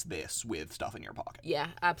 fix this with stuff in your pocket. Yeah,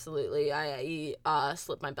 absolutely. I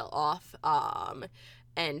slip my belt off,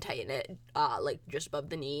 and tighten it, like, just above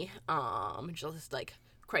the knee, just, like,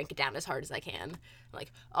 crank it down as hard as I can. I'm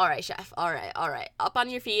like, all right, Chef, all right. Up on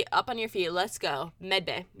your feet, let's go. Med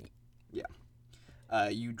bay. Yeah.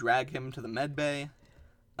 You drag him to the med bay.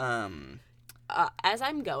 As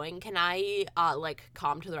I'm going, can I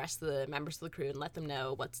calm to the rest of the members of the crew and let them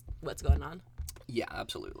know what's going on? Yeah,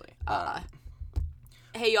 absolutely.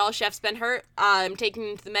 Hey y'all, Chef's been hurt. I'm taking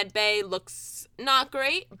him to the med bay. Looks not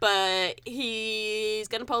great, but he's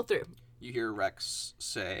gonna pull through. You hear Rex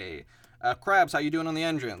say, Krabs, how you doing on the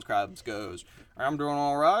engines? Krabs goes, I'm doing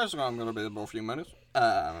all right, so I'm gonna be there for a few minutes.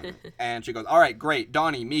 And she goes, all right, great.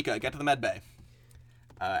 Donnie, Mika, get to the med bay.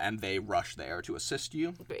 And they rush there to assist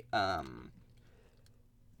you. Great.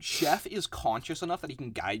 Chef is conscious enough that he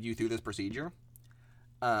can guide you through this procedure.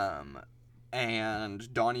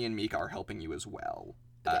 And Donnie and Mika are helping you as well.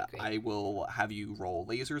 Okay, great. I will have you roll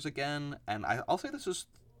lasers again, and I'll say this is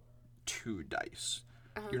 2 dice.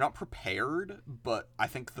 You're not prepared, but I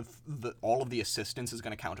think the all of the assistance is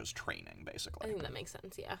going to count as training, basically. I think that makes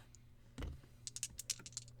sense, yeah.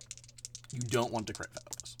 You don't want to crit fail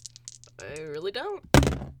this. I really don't.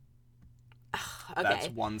 Okay. That's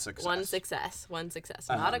 1 success. One success.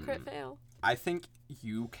 Not a crit fail. I think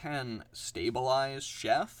you can stabilize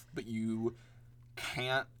Chef, but you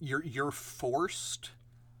can't. You're forced.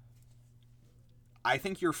 I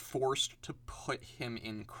think you're forced to put him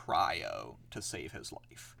in cryo to save his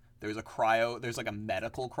life. There's like a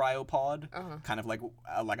medical cryopod, kind of like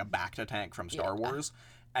a Bacta tank from Star Wars,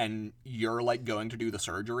 and you're like going to do the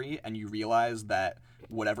surgery, and you realize that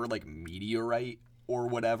whatever like meteorite or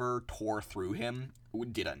whatever tore through him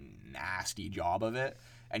did a nasty job of it.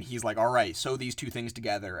 And he's like, all right, sew these 2 things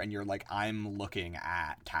together. And you're like, I'm looking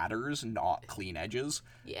at tatters, not clean edges.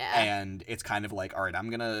 Yeah. And it's kind of like, all right, I'm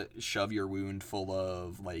going to shove your wound full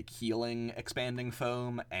of, like, healing expanding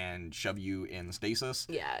foam and shove you in stasis.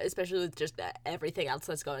 Yeah, especially with just everything else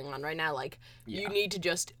that's going on right now. Like, you need to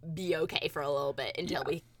just be okay for a little bit until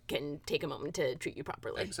we can take a moment to treat you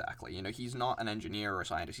properly. Exactly. You know, he's not an engineer or a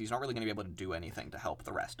scientist. He's not really going to be able to do anything to help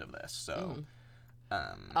the rest of this. So,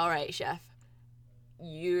 all right, Chef.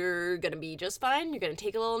 You're going to be just fine. You're going to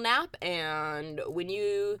take a little nap, and when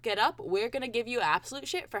you get up, we're going to give you absolute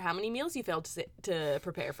shit for how many meals you failed to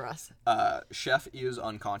prepare for us. Chef is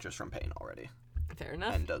unconscious from pain already. Fair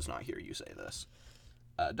enough. And does not hear you say this.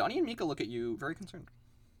 Donnie and Mika look at you very concerned.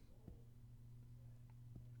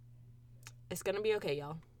 It's going to be okay,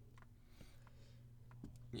 y'all.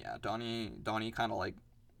 Yeah, Donnie kind of like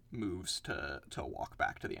moves to walk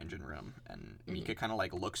back to the engine room, and Mika kind of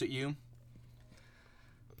like looks at you,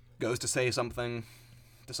 goes to say something,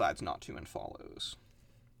 decides not to, and follows.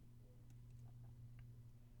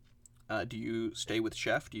 Do you stay with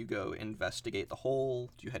Chef? Do you go investigate the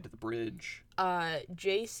hole? Do you head to the bridge?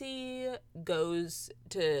 JC goes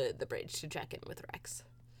to the bridge to check in with Rex.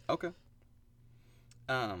 Okay.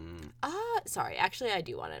 Sorry. Actually, I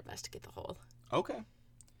do want to investigate the hole. Okay.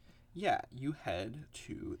 Yeah, you head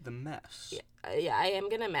to the mess. Yeah, I am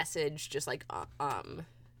gonna message just like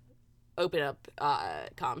open up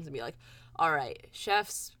comms and be like, all right,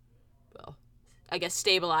 Chef's, well, I guess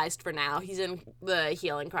stabilized for now. He's in the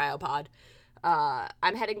healing cryopod.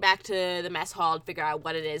 I'm heading back to the mess hall to figure out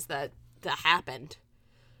what it is that happened.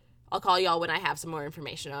 I'll call y'all when I have some more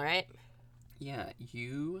information, all right? Yeah,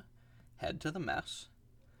 you head to the mess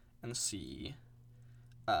and see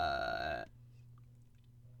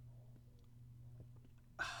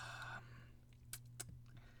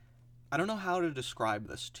I don't know how to describe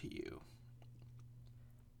this to you.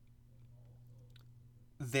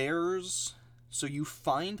 So you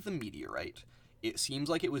find the meteorite. It seems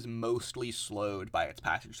like it was mostly slowed by its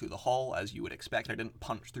passage through the hull, as you would expect. It didn't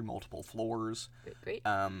punch through multiple floors. Great.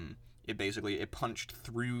 It punched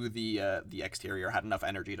through the exterior, had enough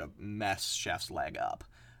energy to mess Chef's leg up,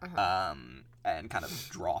 and kind of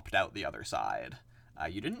dropped out the other side.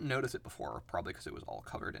 You didn't notice it before, probably because it was all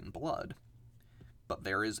covered in blood. But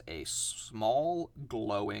there is a small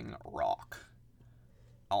glowing rock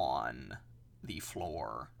on the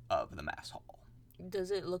floor of the mess hall. Does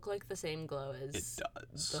it look like the same glow as It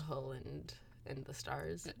does. the hull and the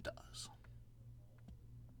stars? It does.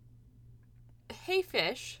 Hey,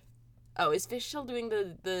 Fish. Oh, is Fish still doing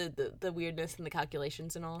the weirdness and the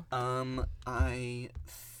calculations and all? I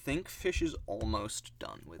think Fish is almost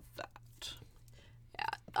done with that.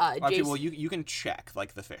 Yeah. Actually, well, you can check,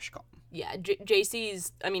 like, the Fish column. Yeah,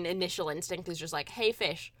 JC's, initial instinct is just like, hey,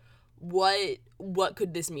 Fish, what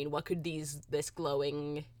could this mean? What could this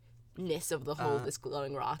glowingness of the whole, this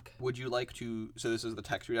glowing rock? Would you like to, so this is the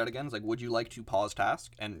text readout again, it's like, would you like to pause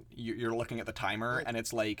task? And you're looking at the timer, and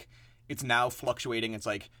it's like, it's now fluctuating, it's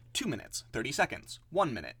like, 2 minutes, 30 seconds,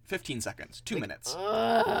 1 minute, 15 seconds, 2 minutes.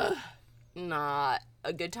 Not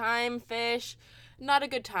a good time, Fish. Not a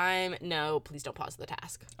good time. No, please don't pause the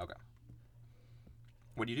task. Okay.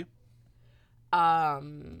 What do you do?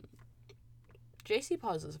 JC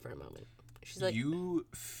pauses for a moment. She's like, you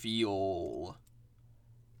feel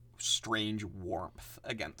strange warmth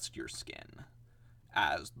against your skin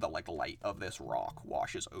as the light of this rock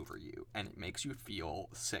washes over you, and it makes you feel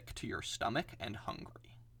sick to your stomach and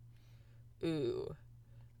hungry. ooh.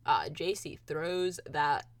 JC throws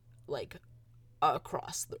that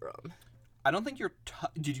across the room. I don't think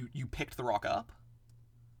did you picked the rock up?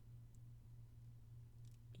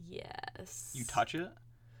 Yes. You touch it?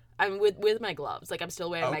 I'm with my gloves. I'm still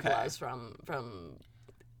wearing my Okay. gloves from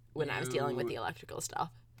when I was dealing with the electrical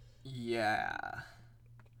stuff. Yeah.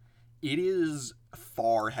 It is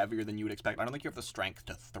far heavier than you would expect. I don't think you have the strength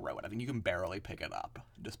to throw it. I think you can barely pick it up,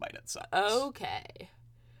 despite its size. Okay.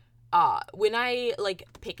 When I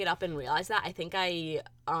pick it up and realize that, I think I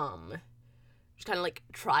just kind of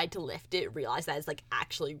tried to lift it, realize that it's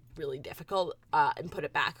actually really difficult, and put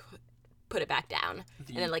it back down.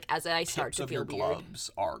 And then as I start to feel your weird, gloves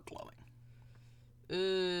are glowing.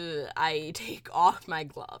 I take off my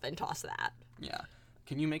glove and toss that. Yeah.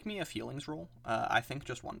 Can you make me a feelings roll? I think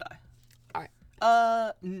just 1 die. All right.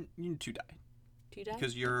 2 die. 2 die?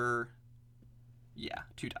 Because you're... Yeah,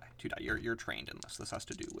 2 die. 2 die. You're trained in this. This has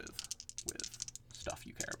to do with stuff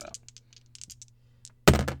you care about.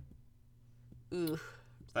 Ooh. Is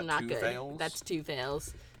that Not 2 good. fails? That's 2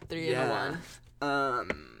 fails. 3 and a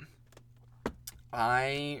 1.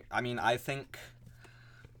 I mean, I think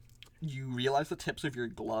you realize the tips of your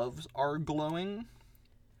gloves are glowing.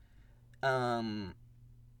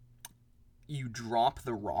 You drop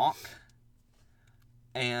the rock,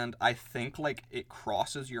 and I think, it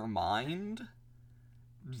crosses your mind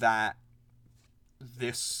that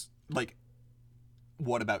this,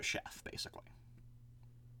 what about Chef, basically?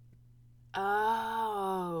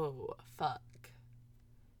 Oh, fuck.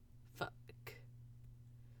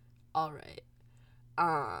 All right.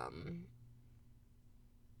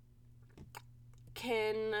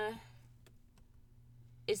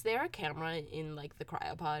 Is there a camera in the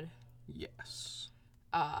cryopod? Yes.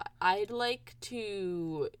 I'd like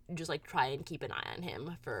to just try and keep an eye on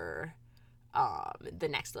him for the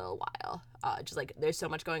next little while. Just there's so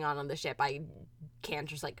much going on the ship, I can't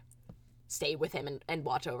just stay with him and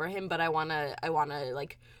watch over him, but I wanna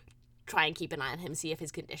try and keep an eye on him, see if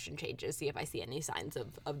his condition changes, see if I see any signs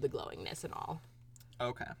of the glowingness and all.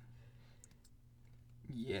 Okay.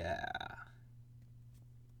 Yeah.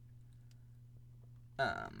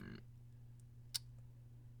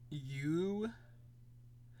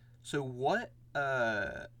 So what,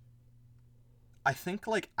 I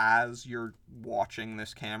think, as you're watching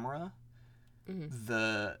this camera,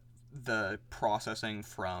 the processing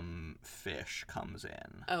from Fish comes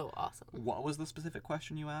in. Oh, awesome. What was the specific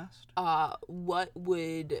question you asked? What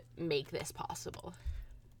would make this possible?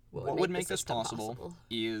 What would make this possible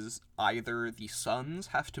is either the suns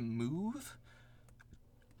have to move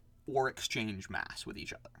or exchange mass with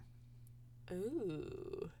each other.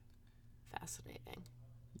 Ooh. Fascinating.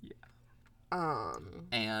 Yeah. Um,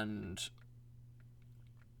 And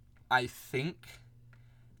I think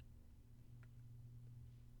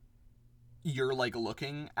you're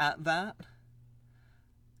looking at that,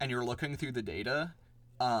 and you're looking through the data,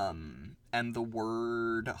 and the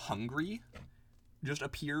word hungry just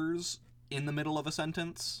appears in the middle of a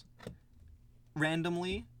sentence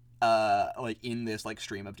randomly, in this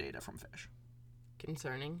stream of data from Fish.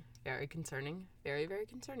 concerning. Very concerning. Very, very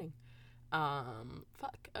concerning.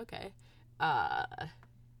 Fuck. Okay.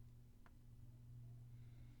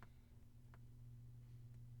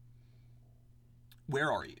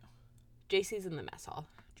 Where are you? JC's in the mess hall.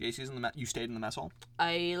 JC's in the you stayed in the mess hall?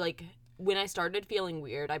 I when I started feeling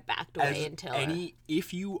weird, I backed away until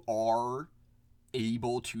if you are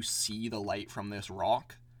able to see the light from this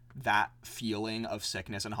rock, that feeling of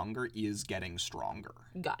sickness and hunger is getting stronger.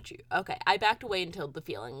 Got you. Okay. I backed away until the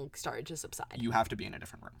feeling started to subside. You have to be in a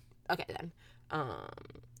different room. Okay then.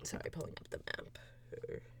 Sorry, pulling up the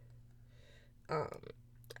map.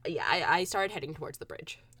 Yeah, I started heading towards the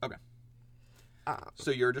bridge. Okay.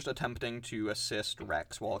 So you're just attempting to assist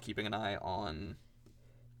Rex while keeping an eye on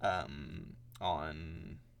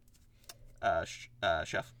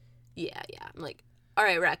Chef? Yeah. I'm all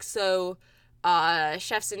right, Rex. So,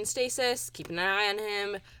 Chef's in stasis. Keeping an eye on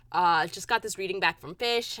him. Just got this reading back from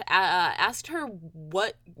Fish. Asked her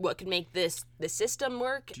what could make the system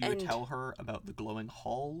work. Do you tell her about the glowing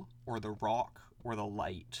hull, or the rock, or the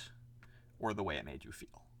light, or the way it made you feel?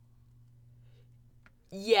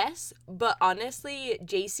 Yes, but honestly,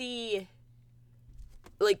 JC,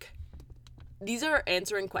 these are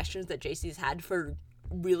answering questions that JC's had for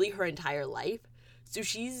really her entire life. So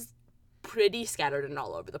she's pretty scattered and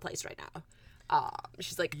all over the place right now.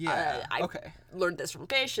 She's like, Yeah. I Okay. learned this from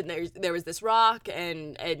Fish, and there was this rock,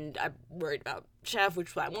 and I'm worried about Chef, which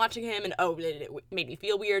is why I'm watching him, and it made me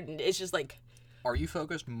feel weird, and it's just like, Are you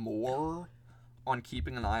focused more on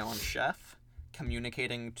keeping an eye on Chef,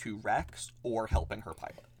 communicating to Rex, or helping her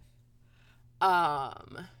pilot?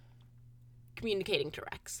 communicating to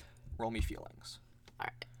Rex. Roll me feelings. All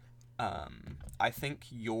right. I think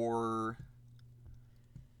you're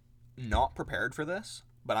not prepared for this,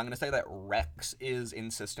 but I'm going to say that Rex's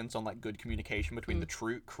insistence on, like, good communication between the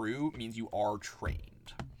crew means you are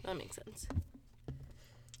trained. That makes sense.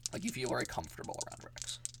 Like, you feel very comfortable around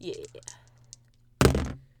Rex. Yeah.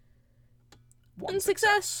 One And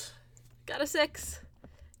success. Got a 6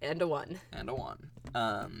 and a 1. And a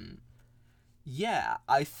 1. Yeah,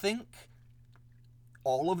 I think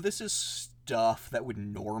all of this is stuff that would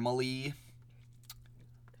normally...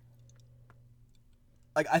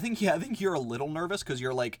 Like, I think you're a little nervous because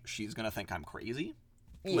you're like, she's gonna think I'm crazy.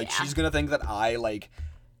 Yeah. Like, she's gonna think that I, like,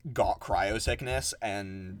 got cryosickness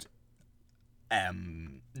and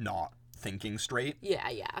am not thinking straight. Yeah,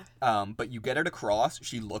 yeah. But you get it across,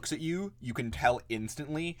 she looks at you, you can tell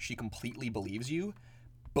instantly she completely believes you,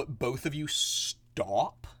 but both of you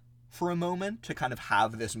stop for a moment to kind of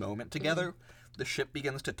have this moment together. The ship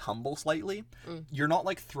begins to tumble slightly. You're not,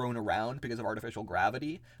 like, thrown around because of artificial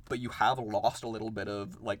gravity, but you have lost a little bit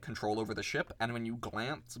of, like, control over the ship, and when you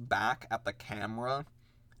glance back at the camera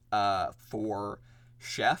for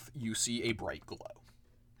Chef, you see a bright glow.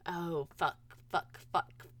 Oh, fuck.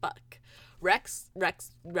 Rex,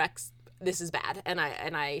 this is bad. And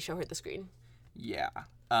I show her the screen. Yeah.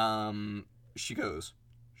 She goes,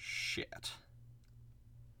 shit.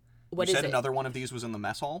 What you is said it? another one of these was in the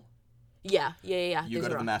mess hall? Yeah. You These go to are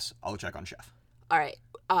the all- mess, I'll check on Chef. All right.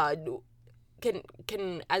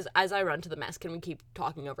 Can as I run to the mess, can we keep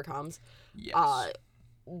talking over comms? Yes.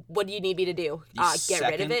 What do you need me to do? The Get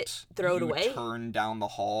rid of it? second Throw it you away? turn down the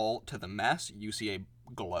hall to the mess, you see a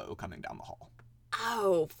glow coming down the hall.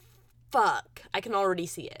 Oh, fuck. I can already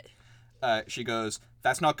see it. She goes,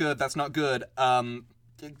 that's not good. Try Do and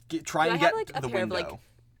I get have, like, to a the pair of, window. like,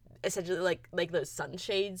 essentially like those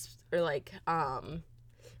sunshades or like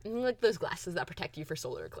those glasses that protect you for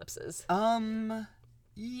solar eclipses?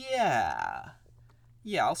 Yeah.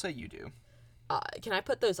 Yeah, I'll say you do. Can I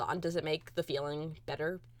put those on? Does it make the feeling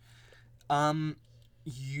better?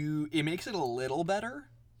 It makes it a little better.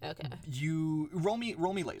 Okay. You roll me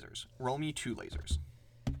lasers. Roll me 2 lasers.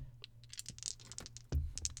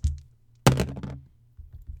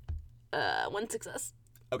 One success.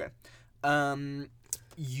 Okay.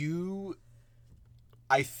 You,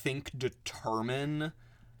 I think, determine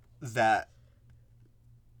that.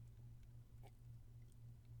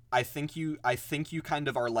 I think you kind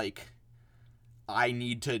of are like, I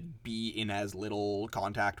need to be in as little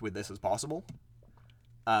contact with this as possible.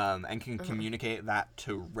 And can communicate that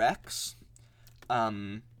to Rex.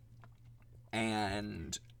 And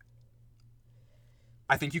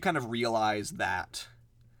I think you kind of realize that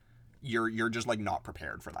you're just, like, not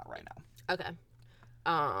prepared for that right now. Okay.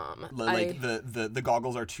 The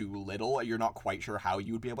goggles are too little. You're not quite sure how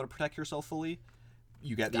you would be able to protect yourself fully.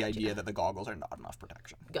 You get the idea that the goggles are not enough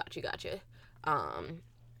protection. Gotcha.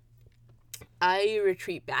 I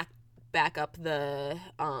retreat back up the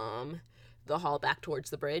hall back towards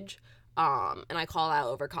the bridge. And I call out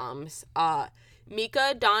over comms.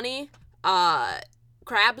 Mika, Donnie,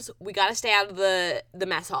 Crabs, we gotta stay out of the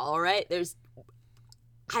mess hall, alright?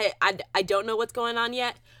 I don't know what's going on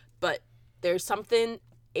yet, but there's something.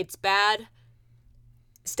 It's bad.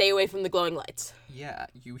 Stay away from the glowing lights. Yeah,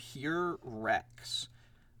 you hear Rex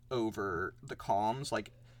over the comms,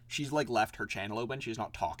 like, she's, like, left her channel open, she's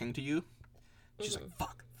not talking to you. She's like,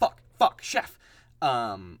 fuck, Chef!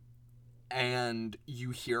 And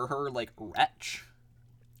you hear her, like, retch.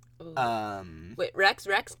 Wait, Rex,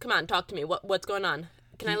 come on, talk to me. What's going on?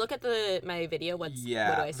 Can I look at my video? What do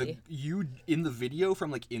I see? You in the video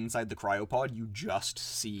from, like, inside the cryopod, you just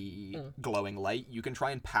see glowing light. You can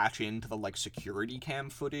try and patch into the, like, security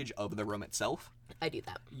cam footage of the room itself. I do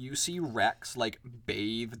that. You see Rex, like,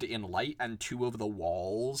 bathed in light, and 2 of the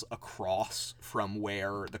walls across from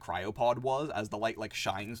where the cryopod was, as the light, like,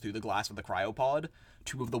 shines through the glass of the cryopod,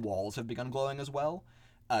 2 of the walls have begun glowing as well.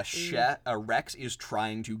 Rex is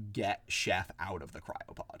trying to get Chef out of the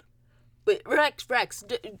cryopod. Wait, Rex,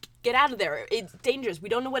 get out of there. It's dangerous. We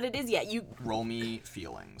don't know what it is yet. You Roll me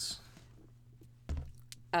feelings.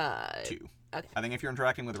 2. Okay. I think if you're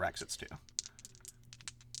interacting with Rex, it's 2.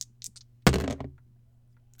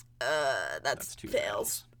 That's 2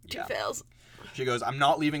 fails. Two Yeah. fails. She goes, I'm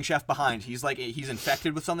not leaving Chef behind. He's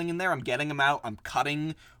infected with something in there. I'm getting him out. I'm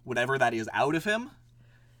cutting whatever that is out of him.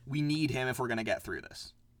 We need him if we're gonna get through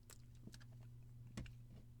this.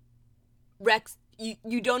 Rex,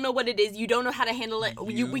 you don't know what it is. You don't know how to handle it.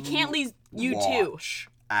 We can't leave you too.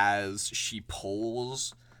 As she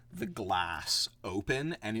pulls the glass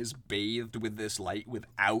open and is bathed with this light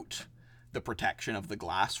without the protection of the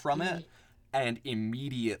glass from it, and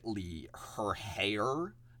immediately her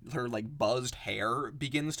hair, her like buzzed hair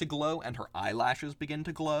begins to glow and her eyelashes begin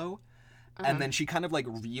to glow. And then she kind of like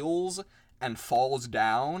reels and falls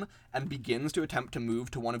down and begins to attempt to move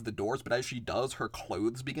to one of the doors, but as she does, her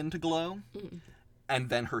clothes begin to glow. And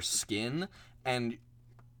then her skin, and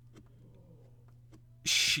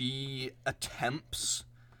she attempts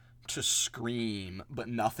to scream, but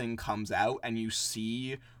nothing comes out, and you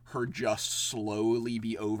see her just slowly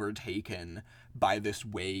be overtaken by this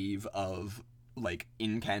wave of like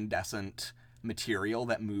incandescent material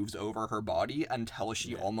that moves over her body until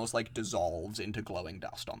she almost like dissolves into glowing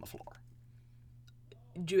dust on the floor.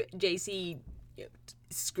 JC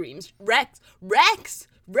screams, Rex, Rex,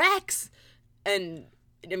 Rex, and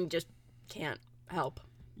just can't help.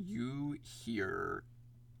 You hear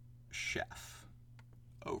Chef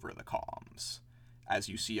over the comms as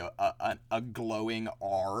you see a glowing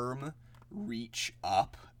arm reach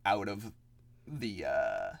up out of the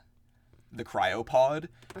cryopod,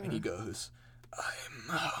 and he goes, "I'm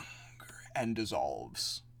hungry," and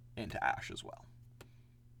dissolves into ash as well.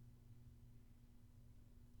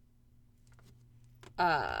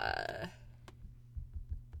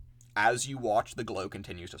 As you watch, the glow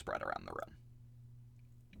continues to spread around the room.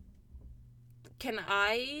 Can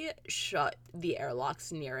I shut the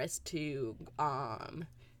airlocks nearest to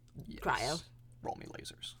Yes. cryo? Roll me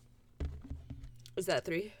lasers. Is that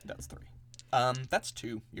 3? That's 3. That's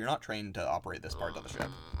 2. You're not trained to operate this part of the ship.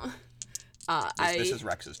 This is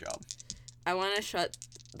Rex's job. I want to shut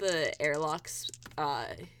the airlocks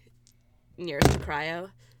nearest the cryo.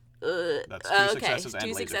 That's 2 successes and 2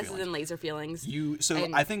 laser successes feelings. and laser feelings.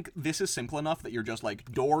 I think this is simple enough that you're just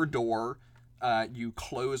like door. You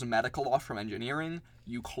close medical off from engineering.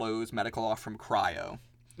 You close medical off from cryo.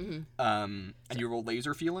 And you roll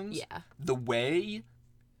laser feelings. Yeah. The way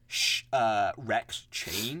Rex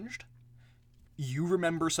changed, you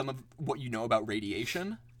remember some of what you know about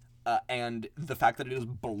radiation, and the fact that it is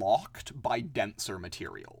blocked by denser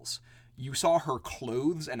materials. You saw her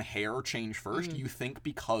clothes and hair change first, you think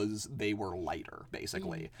because they were lighter,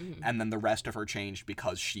 basically. And then the rest of her changed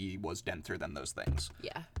because she was denser than those things.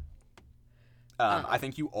 Yeah. I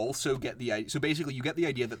think you also get the idea... So basically, you get the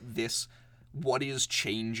idea that what is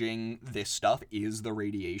changing this stuff is the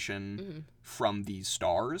radiation from these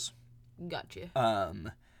stars. Gotcha.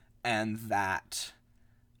 And that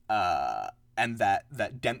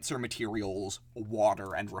denser materials,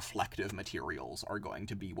 water, and reflective materials are going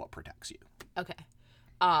to be what protects you. Okay.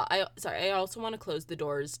 I also want to close the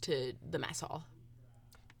doors to the mess hall.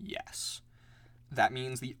 Yes. That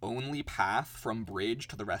means the only path from bridge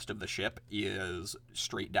to the rest of the ship is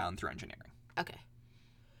straight down through engineering. Okay.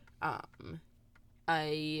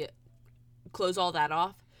 I close all that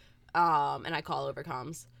off, and I call over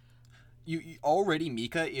comms. You already,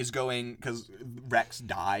 Mika is going, because Rex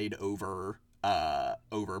died over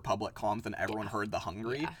public comms, and everyone heard the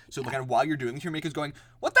hungry. So kind of while you're doing this, your Mika's going,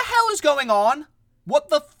 "What the hell is going on? What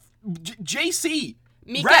the JC?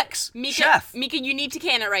 Mika, Rex, Chef. Mika, you need to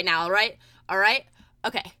can it right now, all right? All right?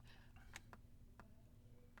 Okay.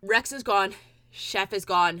 Rex is gone. Chef is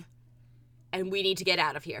gone. And we need to get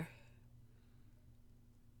out of here.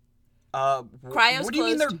 Cryo's what do you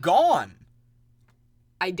mean closed. they're gone?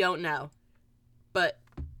 I don't know. But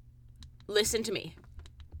listen to me.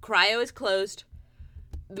 Cryo is closed.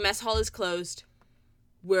 The mess hall is closed.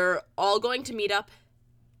 We're all going to meet up.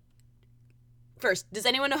 First, does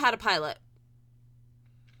anyone know how to pilot?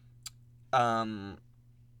 Kind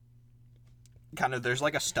of, there's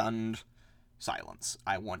like a stunned silence.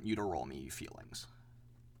 I want you to roll me feelings.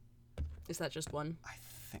 Is that just one? I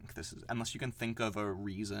think this is, unless you can think of a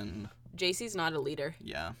reason. JC's not a leader.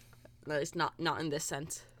 Yeah. It's not in this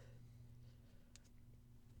sense.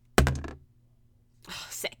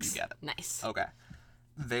 6. You get it. Nice. Okay.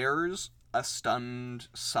 There's a stunned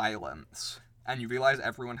silence, and you realize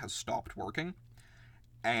everyone has stopped working,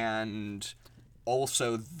 and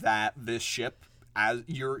also that this ship, as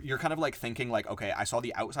you're kind of like thinking like, okay, I saw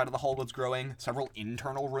the outside of the hull was growing, several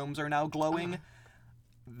internal rooms are now glowing.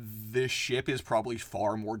 This ship is probably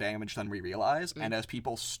far more damaged than we realize, and as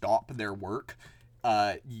people stop their work,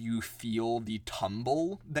 you feel the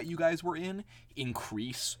tumble that you guys were in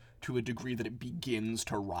increase to a degree that it begins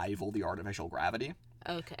to rival the artificial gravity.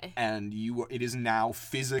 Okay. And it is now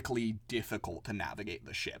physically difficult to navigate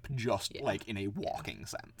the ship, just like in a walking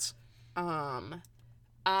sense.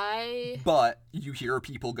 But you hear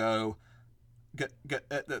people go, we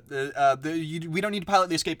don't need to pilot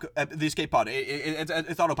the escape pod.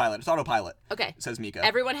 It's autopilot. It's autopilot. Okay. Says Mika.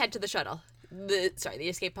 Everyone head to the shuttle. The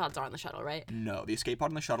escape pods are on the shuttle, right? No, the escape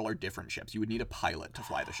pod and the shuttle are different ships. You would need a pilot to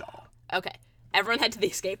fly the shuttle. Okay. Everyone head to the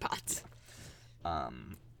escape pods.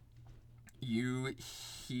 You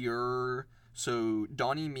hear... So,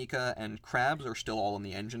 Donnie, Mika, and Krabs are still all in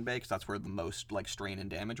the engine bay, because that's where the most, like, strain and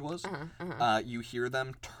damage was. You hear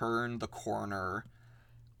them turn the corner...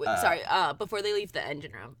 Wait, sorry, before they leave the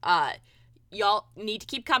engine room, y'all need to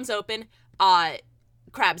keep comms open.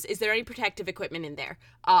 Krabs, is there any protective equipment in there?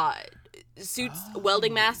 Suits,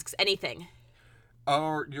 welding masks, anything.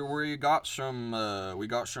 We got some...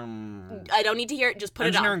 I don't need to hear it, just put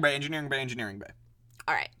it on. Engineering bay.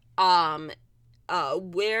 Alright,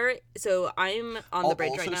 where... So, I'm on the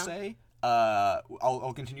bridge right now.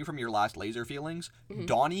 I'll continue from your last laser feelings.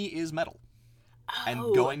 Donnie is metal. And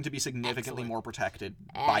going to be significantly more protected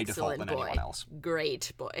by default than anyone else.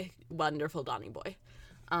 Great boy. Wonderful Donnie boy.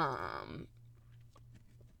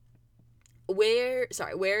 Where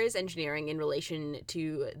is engineering in relation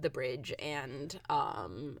to the bridge and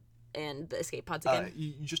the escape pods again?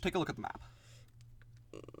 You just take a look at the map.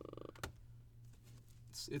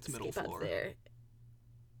 It's middle floor. There.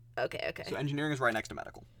 Okay. So engineering is right next to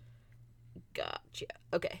medical. Gotcha.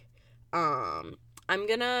 Okay. I'm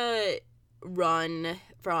gonna run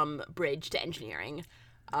from bridge to engineering.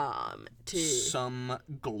 Some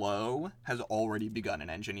glow has already begun in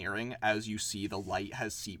engineering as you see the light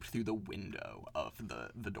has seeped through the window of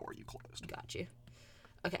the door you closed. Got you.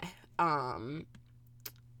 Okay.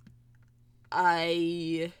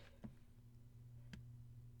 I...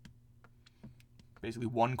 Basically,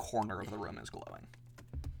 one corner of the room is glowing.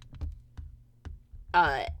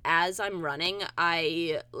 As I'm running,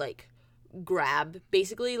 I, grab,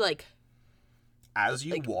 basically, As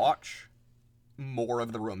you watch, more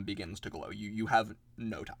of the room begins to glow. You have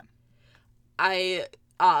no time. I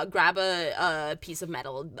grab a piece of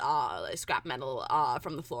metal, scrap metal,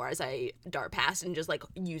 from the floor as I dart past and just,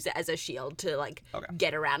 use it as a shield to,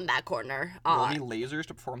 get around that corner. Roll me lasers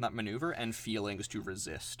to perform that maneuver and feelings to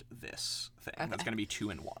resist this thing. Okay. That's going to be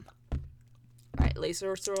 2 and 1. Alright,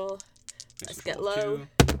 laser roll. Let's get low.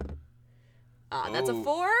 That's a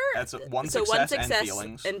 4. That's one success and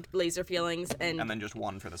feelings. And laser feelings. And then just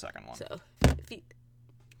 1 for the second one. So,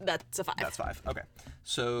 that's a 5. That's 5. Okay.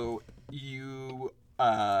 So, you...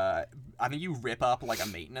 I think you rip up, a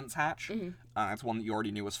maintenance hatch. That's one that you already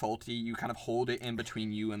knew was faulty. You kind of hold it in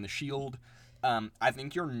between you and the shield. I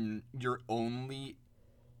think you're only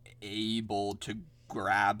able to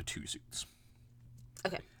grab 2 suits.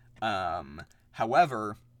 Okay.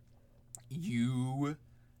 However,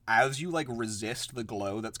 as you resist the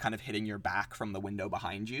glow that's kind of hitting your back from the window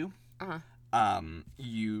behind you,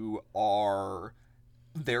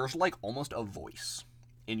 there's almost a voice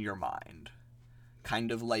in your mind.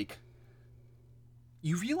 Kind of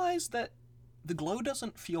you realize that the glow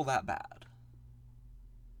doesn't feel that bad.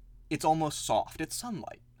 It's almost soft. It's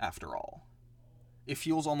sunlight, after all. It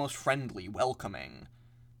feels almost friendly, welcoming,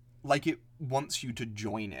 like it wants you to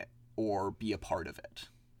join it or be a part of it.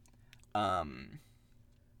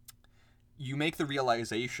 You make the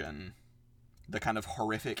realization, the kind of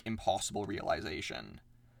horrific, impossible realization,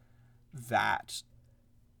 that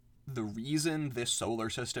the reason this solar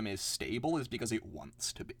system is stable is because it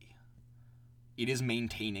wants to be. It is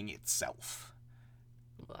maintaining itself.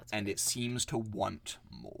 Well, and it seems to want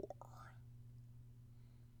more.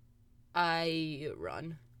 I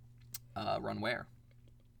run. Run where?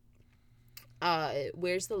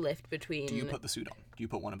 Where's the lift between... Do you put the suit on? Do you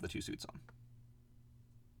put one of the 2 suits on?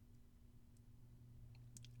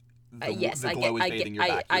 Yes, I get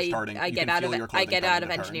out of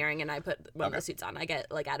engineering and I put one of the suits on. I get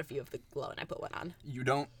out a few of the glow and I put one on. You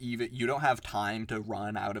don't have time to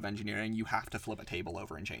run out of engineering. You have to flip a table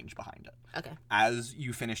over and change behind it. Okay. As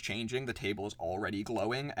you finish changing, the table is already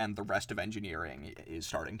glowing and the rest of engineering is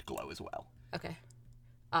starting to glow as well. Okay.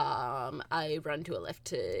 I run to a lift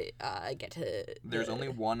to get to... There's only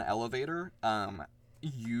one elevator.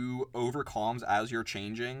 You over comms as you're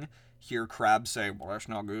changing. Hear Krabs say, well, that's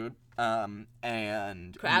not good. And...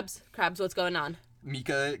 Krabs, what's going on?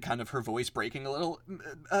 Mika, kind of her voice breaking a little.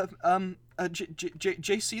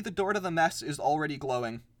 JC, the door to the mess is already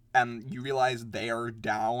glowing. And you realize they are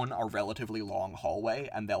down a relatively long hallway,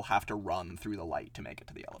 and they'll have to run through the light to make it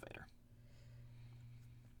to the elevator.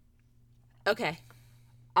 Okay.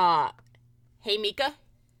 Hey, Mika.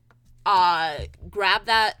 Grab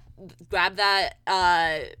that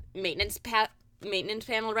maintenance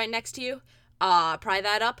panel right next to you. Pry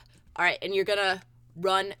that up. All right, and you're gonna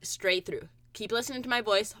run straight through. keep listening to my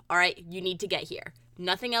voice. All right, you need to get here.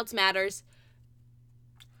 Nothing else matters.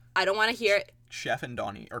 I don't want to hear it. Chef and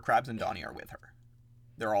Donnie, or Krabs and Donnie, are with her.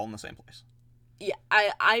 They're all in the same place. Yeah,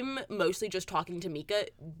 I'm mostly just talking to Mika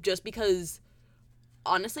just because,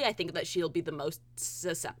 honestly, I think that she'll be the most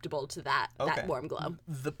susceptible to that warm glow.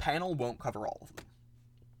 The panel won't cover all of them.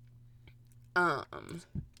 Um,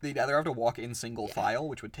 They'd either have to walk in single file,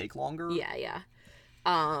 which would take longer. Yeah.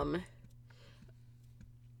 Find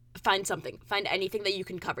something. Find anything that you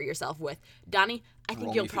can cover yourself with. Donnie, I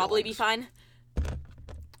think you'll probably be fine.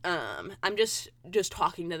 I'm just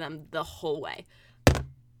talking to them the whole way.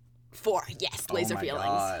 4, yes, laser feelings.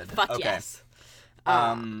 God. Fuck Okay. yes.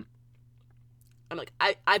 I'm like,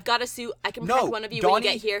 I've got a suit. I can protect one of you when you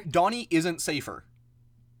get here. Donnie isn't safer.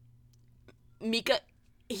 Mika,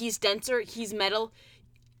 he's denser. He's metal.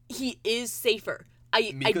 He is safer.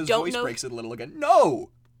 Mika's I don't voice know. breaks it a little again.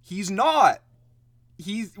 No, he's not.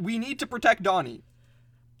 We need to protect Donnie.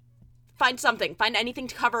 Find something. Find anything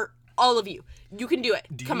to cover all of you. You can do it.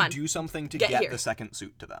 Come on. Do something to Get get here. the second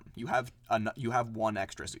suit to them. You have one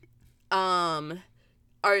extra suit. Are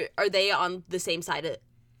they on the same side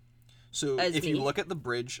So as if me? you look at the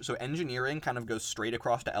bridge, so engineering kind of goes straight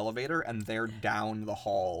across to elevator, and they're down the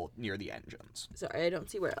hall near the engines. Sorry, I don't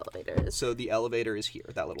see where elevator is. So the elevator is here,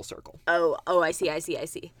 that little circle. Oh, I see.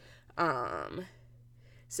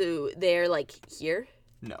 So they're like here?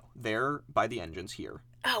 No, they're by the engines here.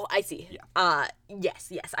 Oh, I see. Yeah.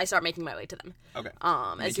 Yes. I start making my way to them. Okay.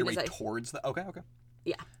 As Make soon your as way I towards the. Okay.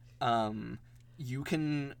 Yeah. You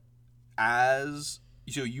can, so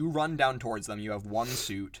you run down towards them. You have one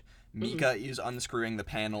suit. Mika is unscrewing the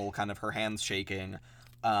panel, kind of her hands shaking.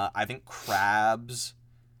 I think Krabs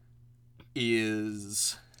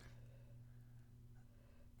is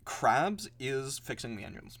fixing the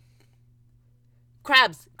engines.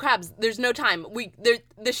 Krabs, there's no time.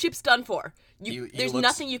 The ship's done for. He There's looks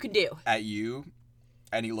nothing you can do. at you,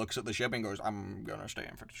 and he looks at the ship and goes, "I'm gonna stay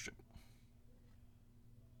in for the ship."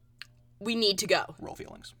 We need to go. Roll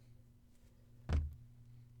feelings.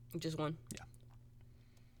 Just one.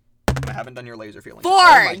 I haven't done your laser feelings. 4! Oh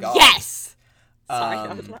my God. Yes!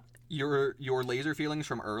 Sorry. Your laser feelings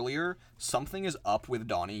from earlier, something is up with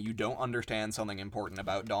Donnie. You don't understand something important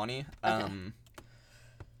about Donnie.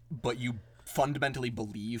 But you fundamentally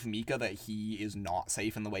believe, Mika, that he is not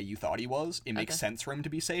safe in the way you thought he was. It makes sense for him to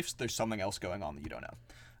be safe. So there's something else going on that you don't know.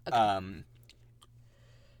 Okay.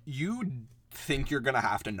 You think you're gonna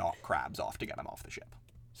have to knock Krabs off to get him off the ship.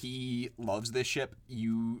 He loves this ship.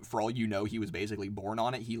 For all you know, he was basically born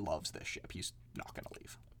on it. He loves this ship. He's not gonna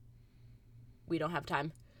leave. We don't have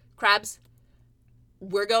time. Krabs,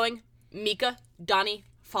 we're going. Mika, Donnie,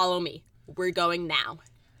 follow me. We're going now.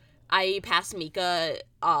 I pass Mika,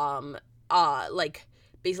 like,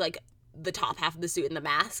 basically, like, the top half of the suit and the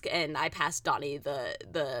mask, and I pass Donnie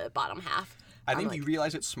the bottom half. I think you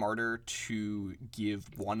realize it's smarter to give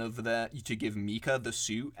Mika the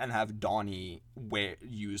suit and have Donnie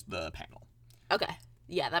use the panel. Okay.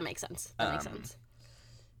 Yeah, that makes sense. Makes sense.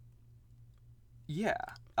 Yeah.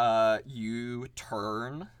 You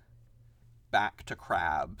turn back to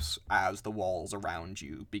Krabs as the walls around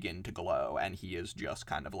you begin to glow, and he is just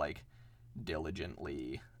kind of like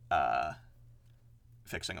diligently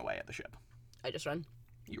fixing away at the ship. I just run.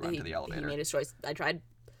 You run to the elevator. He made his choice. I tried.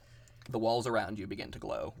 The walls around you begin to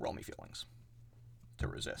glow. Roll me feelings to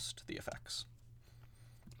resist the effects.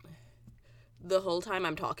 The whole time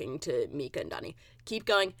I'm talking to Mika and Donnie. Keep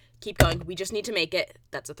going. We just need to make it.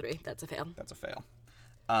 That's a 3. That's a fail. That's a fail.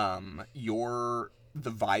 The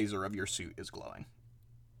visor of your suit is glowing.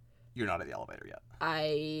 You're not at the elevator yet.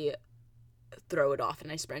 I throw it off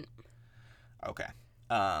and I sprint. Okay.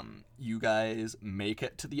 You guys make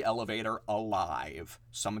it to the elevator alive.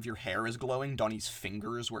 Some of your hair is glowing. Donnie's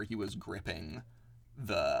fingers where he was gripping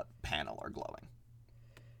the panel are glowing.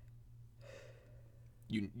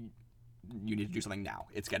 You need to do something now.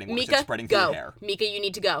 It's getting worse. Mika, It's spreading through your hair. Mika, you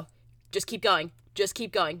need to go. Just keep going.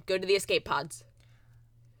 Go to the escape pods.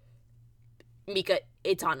 Mika,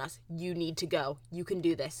 it's on us. You need to go. You can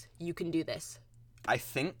do this. I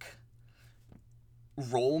think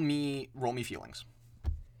roll me feelings.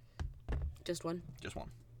 Just one. Just one.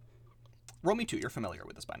 Roll me 2. You're familiar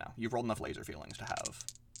with this by now. You've rolled enough laser feelings to have.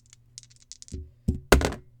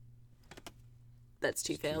 That's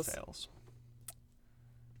 2 fails. 2 fails.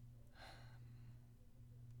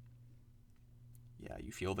 Yeah,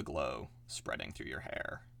 you feel the glow spreading through your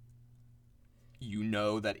hair. You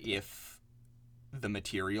know that if the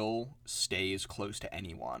material stays close to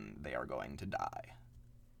anyone, they are going to die.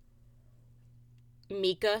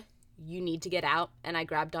 Mika, you need to get out, and I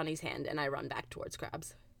grab Donnie's hand and I run back towards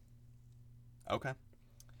Krabs. Okay.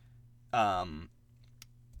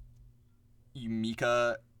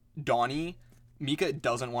 Mika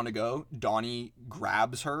doesn't want to go. Donnie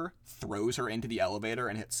grabs her, throws her into the elevator,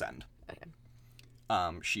 and hits send. Okay.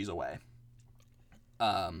 She's away.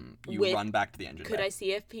 You run back to the engine Could bay. I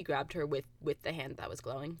see if he grabbed her with the hand that was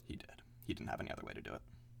glowing? He did. He didn't have any other way to do it.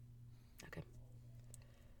 Okay.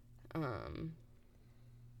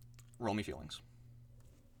 Roll me feelings.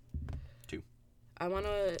 2. I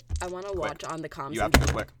wanna watch on the comms. You have to go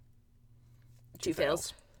quick. 2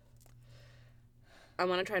 fails. I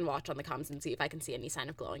want to try and watch on the comms and see if I can see any sign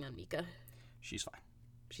of glowing on Mika. She's fine.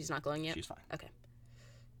 She's not glowing yet? She's fine. Okay.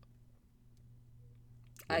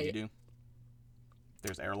 What do you do?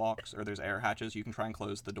 There's airlocks, or there's air hatches. You can try and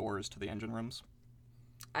close the doors to the engine rooms.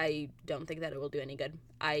 I don't think that it will do any good.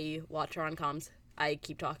 I watch her on comms. I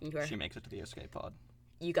keep talking to her. She makes it to the escape pod.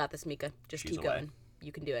 You got this, Mika. Just She's keep away. going.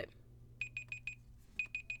 You can do it.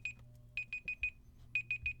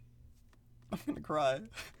 I'm gonna cry.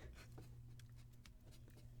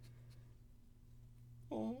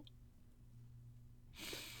 Oh.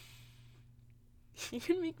 You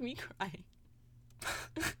can make me cry.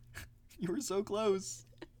 You were so close.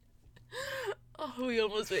 Oh, we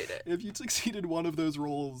almost made it. If you'd succeeded one of those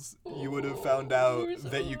rolls, you would have found out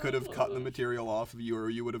that you could have cut the material off of you, or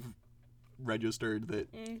you would have registered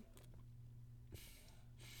that.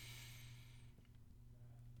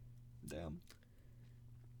 Damn.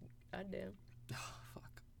 God damn.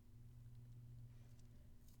 Fuck.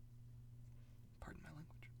 Pardon my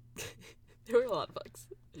language. There were a lot of bugs.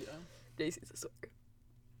 Yeah. Daisy's a swear.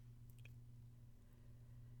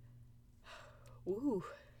 Ooh.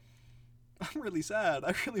 I'm really sad.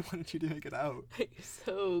 I really wanted you to make it out. You're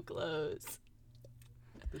so close.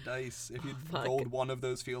 The dice. If you'd Fuck. rolled one of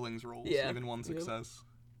those feelings rolls, Yeah. even one Yep. success.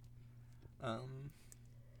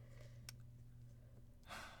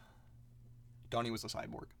 Donnie was a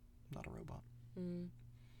cyborg, not a robot.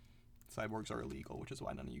 Cyborgs are illegal, which is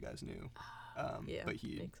why none of you guys knew. Yeah, but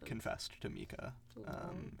he makes sense. confessed to Mika.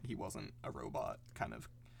 He wasn't a robot kind of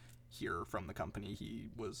here from the company. He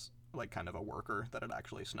was like kind of a worker that had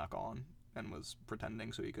actually snuck on and was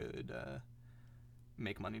pretending so he could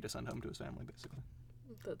make money to send home to his family, basically.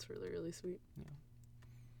 That's really, really sweet. Yeah.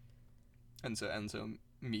 And so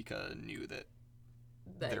Mika knew that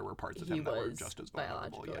there were parts of he him that were was just as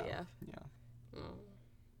vulnerable. biological, Yeah. Oh.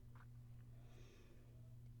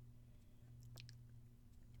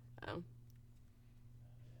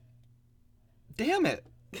 Damn it!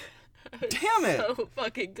 Damn it! So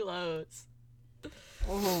fucking close.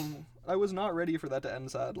 Oh, I was not ready for that to end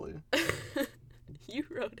sadly. You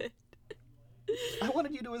wrote it. I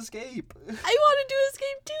wanted you to escape. I wanted to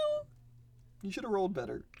escape too. You should have rolled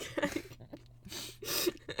better.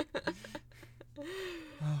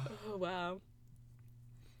 Oh, wow.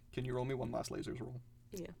 Can you roll me one last lasers roll?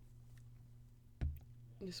 Yeah.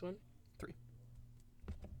 This one? 3.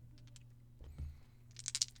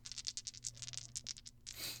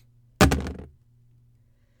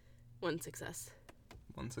 One success.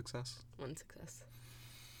 One success. One success.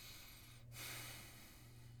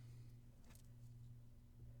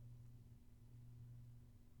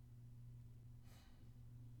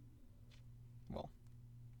 Well,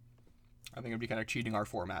 I think it'd be kind of cheating our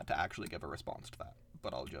format to actually give a response to that,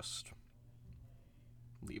 but I'll just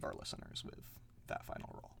leave our listeners with that final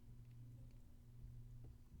roll.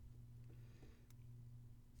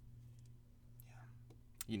 Yeah.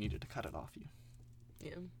 You needed to cut it off you.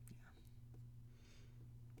 Yeah.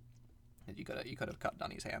 And you could have cut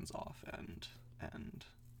Dunny's hands off and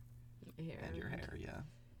your hair, yeah.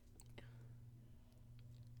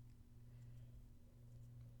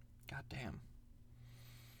 God damn.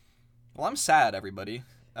 Well, I'm sad, everybody.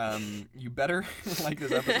 You better like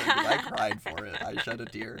this episode because I cried for it. I shed a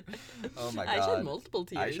tear. Oh my god. I shed multiple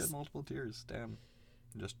tears. I shed multiple tears. Damn.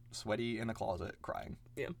 Just sweaty in a closet crying.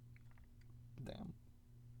 Yeah. Damn.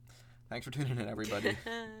 Thanks for tuning in, everybody.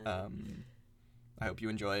 I hope you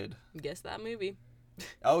enjoyed. Guess that movie.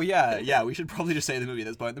 Oh yeah. We should probably just say the movie at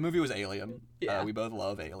this point. The movie was Alien. Yeah. We both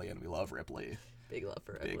love Alien. We love Ripley. Big love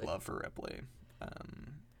for Ripley. Big love for Ripley.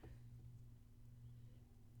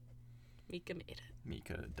 Mika made it.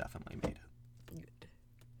 Mika definitely made it.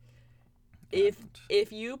 Good.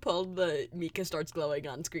 If you pulled the Mika starts glowing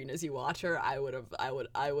on screen as you watch her, I would have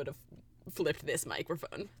flipped this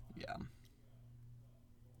microphone. Yeah.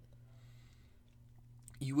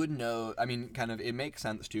 You would know, I mean, kind of, it makes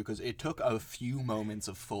sense, too, because it took a few moments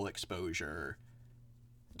of full exposure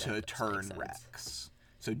to turn Rex.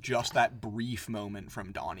 So just that brief moment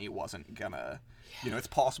from Donnie wasn't gonna... You know, it's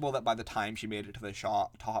possible that by the time she made it to the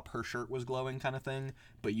top, her shirt was glowing kind of thing,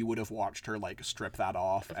 but you would have watched her, like, strip that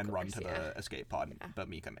off and run to the escape pod, but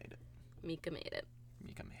Mika made it. Mika made it.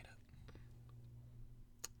 Mika made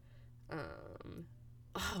it.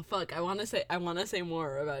 Oh fuck! I want to say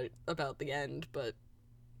more about the end, but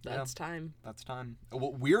that's time. That's time.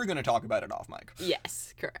 Well, we're gonna talk about it off mic.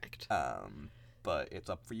 Yes, correct. But it's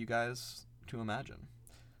up for you guys to imagine.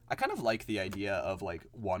 I kind of like the idea of like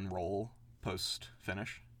one roll post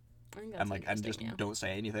finish. I think that's And just don't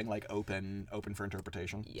say anything, like open for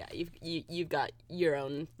interpretation. Yeah, you've got your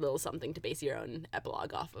own little something to base your own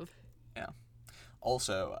epilogue off of. Yeah.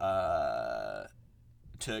 Also,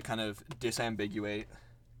 to kind of disambiguate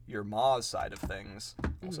your Ma's side of things.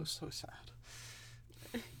 Also, so sad.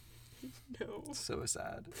 No. So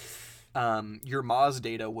sad. Your Ma's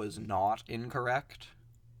data was not incorrect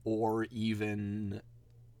or even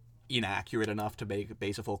inaccurate enough to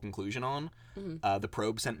base a full conclusion on. The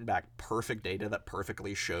probe sent back perfect data that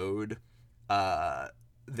perfectly showed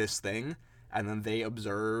this thing, and then they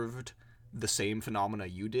observed the same phenomena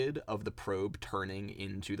you did of the probe turning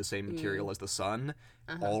into the same material as the sun.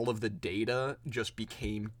 All of the data just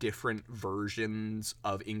became different versions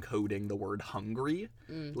of encoding the word hungry.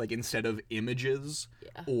 Like, instead of images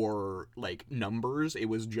or like numbers, it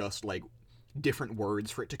was just like different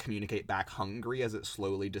words for it to communicate back hungry as it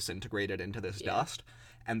slowly disintegrated into this dust.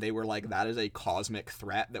 And they were like, that is a cosmic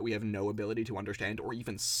threat that we have no ability to understand or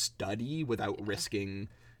even study without risking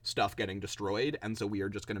stuff getting destroyed, and so we are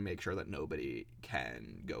just going to make sure that nobody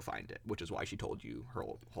can go find it, which is why she told you her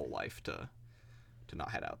whole life to not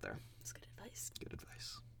head out there. That's good advice. Good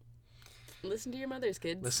advice. Listen to your mothers,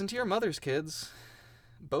 kids. Listen to your mothers, kids.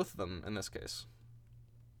 Both of them, in this case.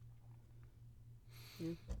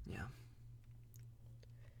 Yeah.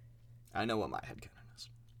 I know what my headcanon is.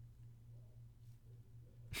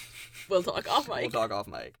 We'll talk off mic. We'll talk off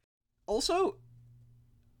mic. Also,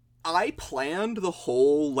 I planned the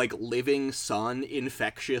whole, like, living sun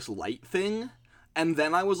infectious light thing, and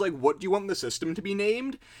then I was like, what do you want the system to be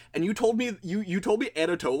named? And you told me, you told me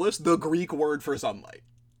Anatolis, the Greek word for sunlight.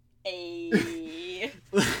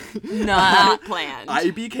 Not planned.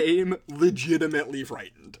 I became legitimately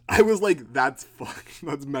frightened. I was like, that's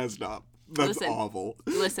messed up. That's awful.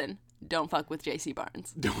 Listen, don't fuck with JC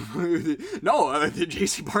Barnes. No,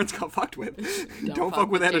 JC Barnes got fucked with. Don't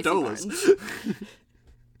fuck with Anatolis.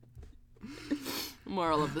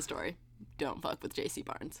 Moral of the story, don't fuck with JC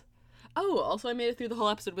Barnes. Oh, also I made it through the whole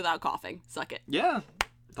episode without coughing. Suck it. Yeah,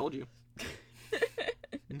 told you.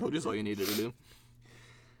 Told you that's all you needed to do.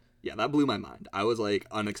 Yeah, that blew my mind. I was like,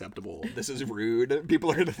 unacceptable. This is rude.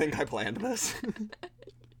 People are going to think I planned this.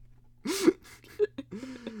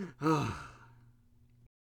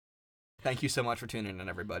 Thank you so much for tuning in,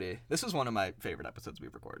 everybody. This is one of my favorite episodes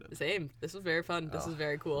we've recorded. Same. This was very fun. This was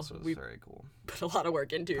very cool. This was very cool. Put a lot of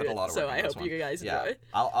work into it, so I hope you guys enjoy.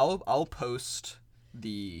 I'll post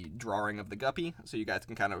the drawing of the guppy so you guys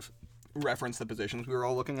can kind of reference the positions we were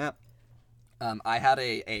all looking at. I had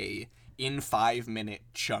a in 5-minute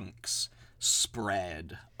chunks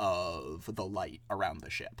spread of the light around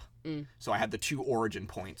the ship. So I had the 2 origin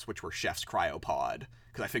points, which were Chef's cryopod,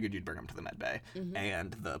 because I figured you'd bring them to the med bay,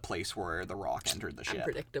 and the place where the rock entered the ship.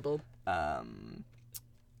 Unpredictable. And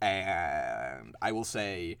I will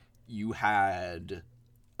say you had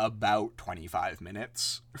about 25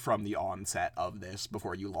 minutes from the onset of this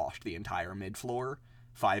before you lost the entire mid-floor.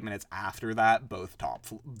 5 minutes after that, both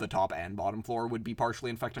the top and bottom floor would be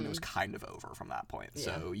partially infected, and it was kind of over from that point. Yeah.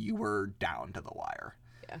 So you were down to the wire.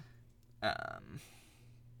 Yeah.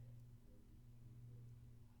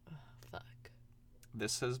 Fuck.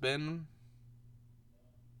 This has been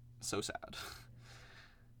so sad.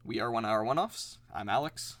 We are 1 Hour One-Offs. I'm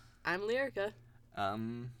Alex. I'm Lyrica.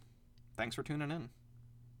 Thanks for tuning in.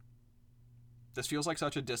 This feels like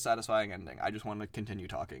such a dissatisfying ending. I just want to continue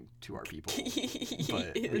talking to our people.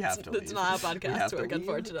 But we have to leave. It's not how podcasts work,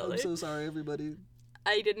 unfortunately. I'm so sorry, everybody.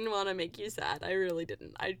 I didn't want to make you sad. I really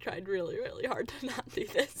didn't. I tried really, really hard to not do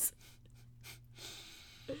this.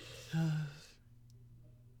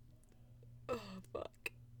 Oh,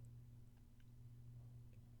 fuck.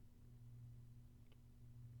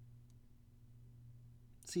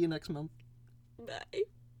 See you next month. Bye.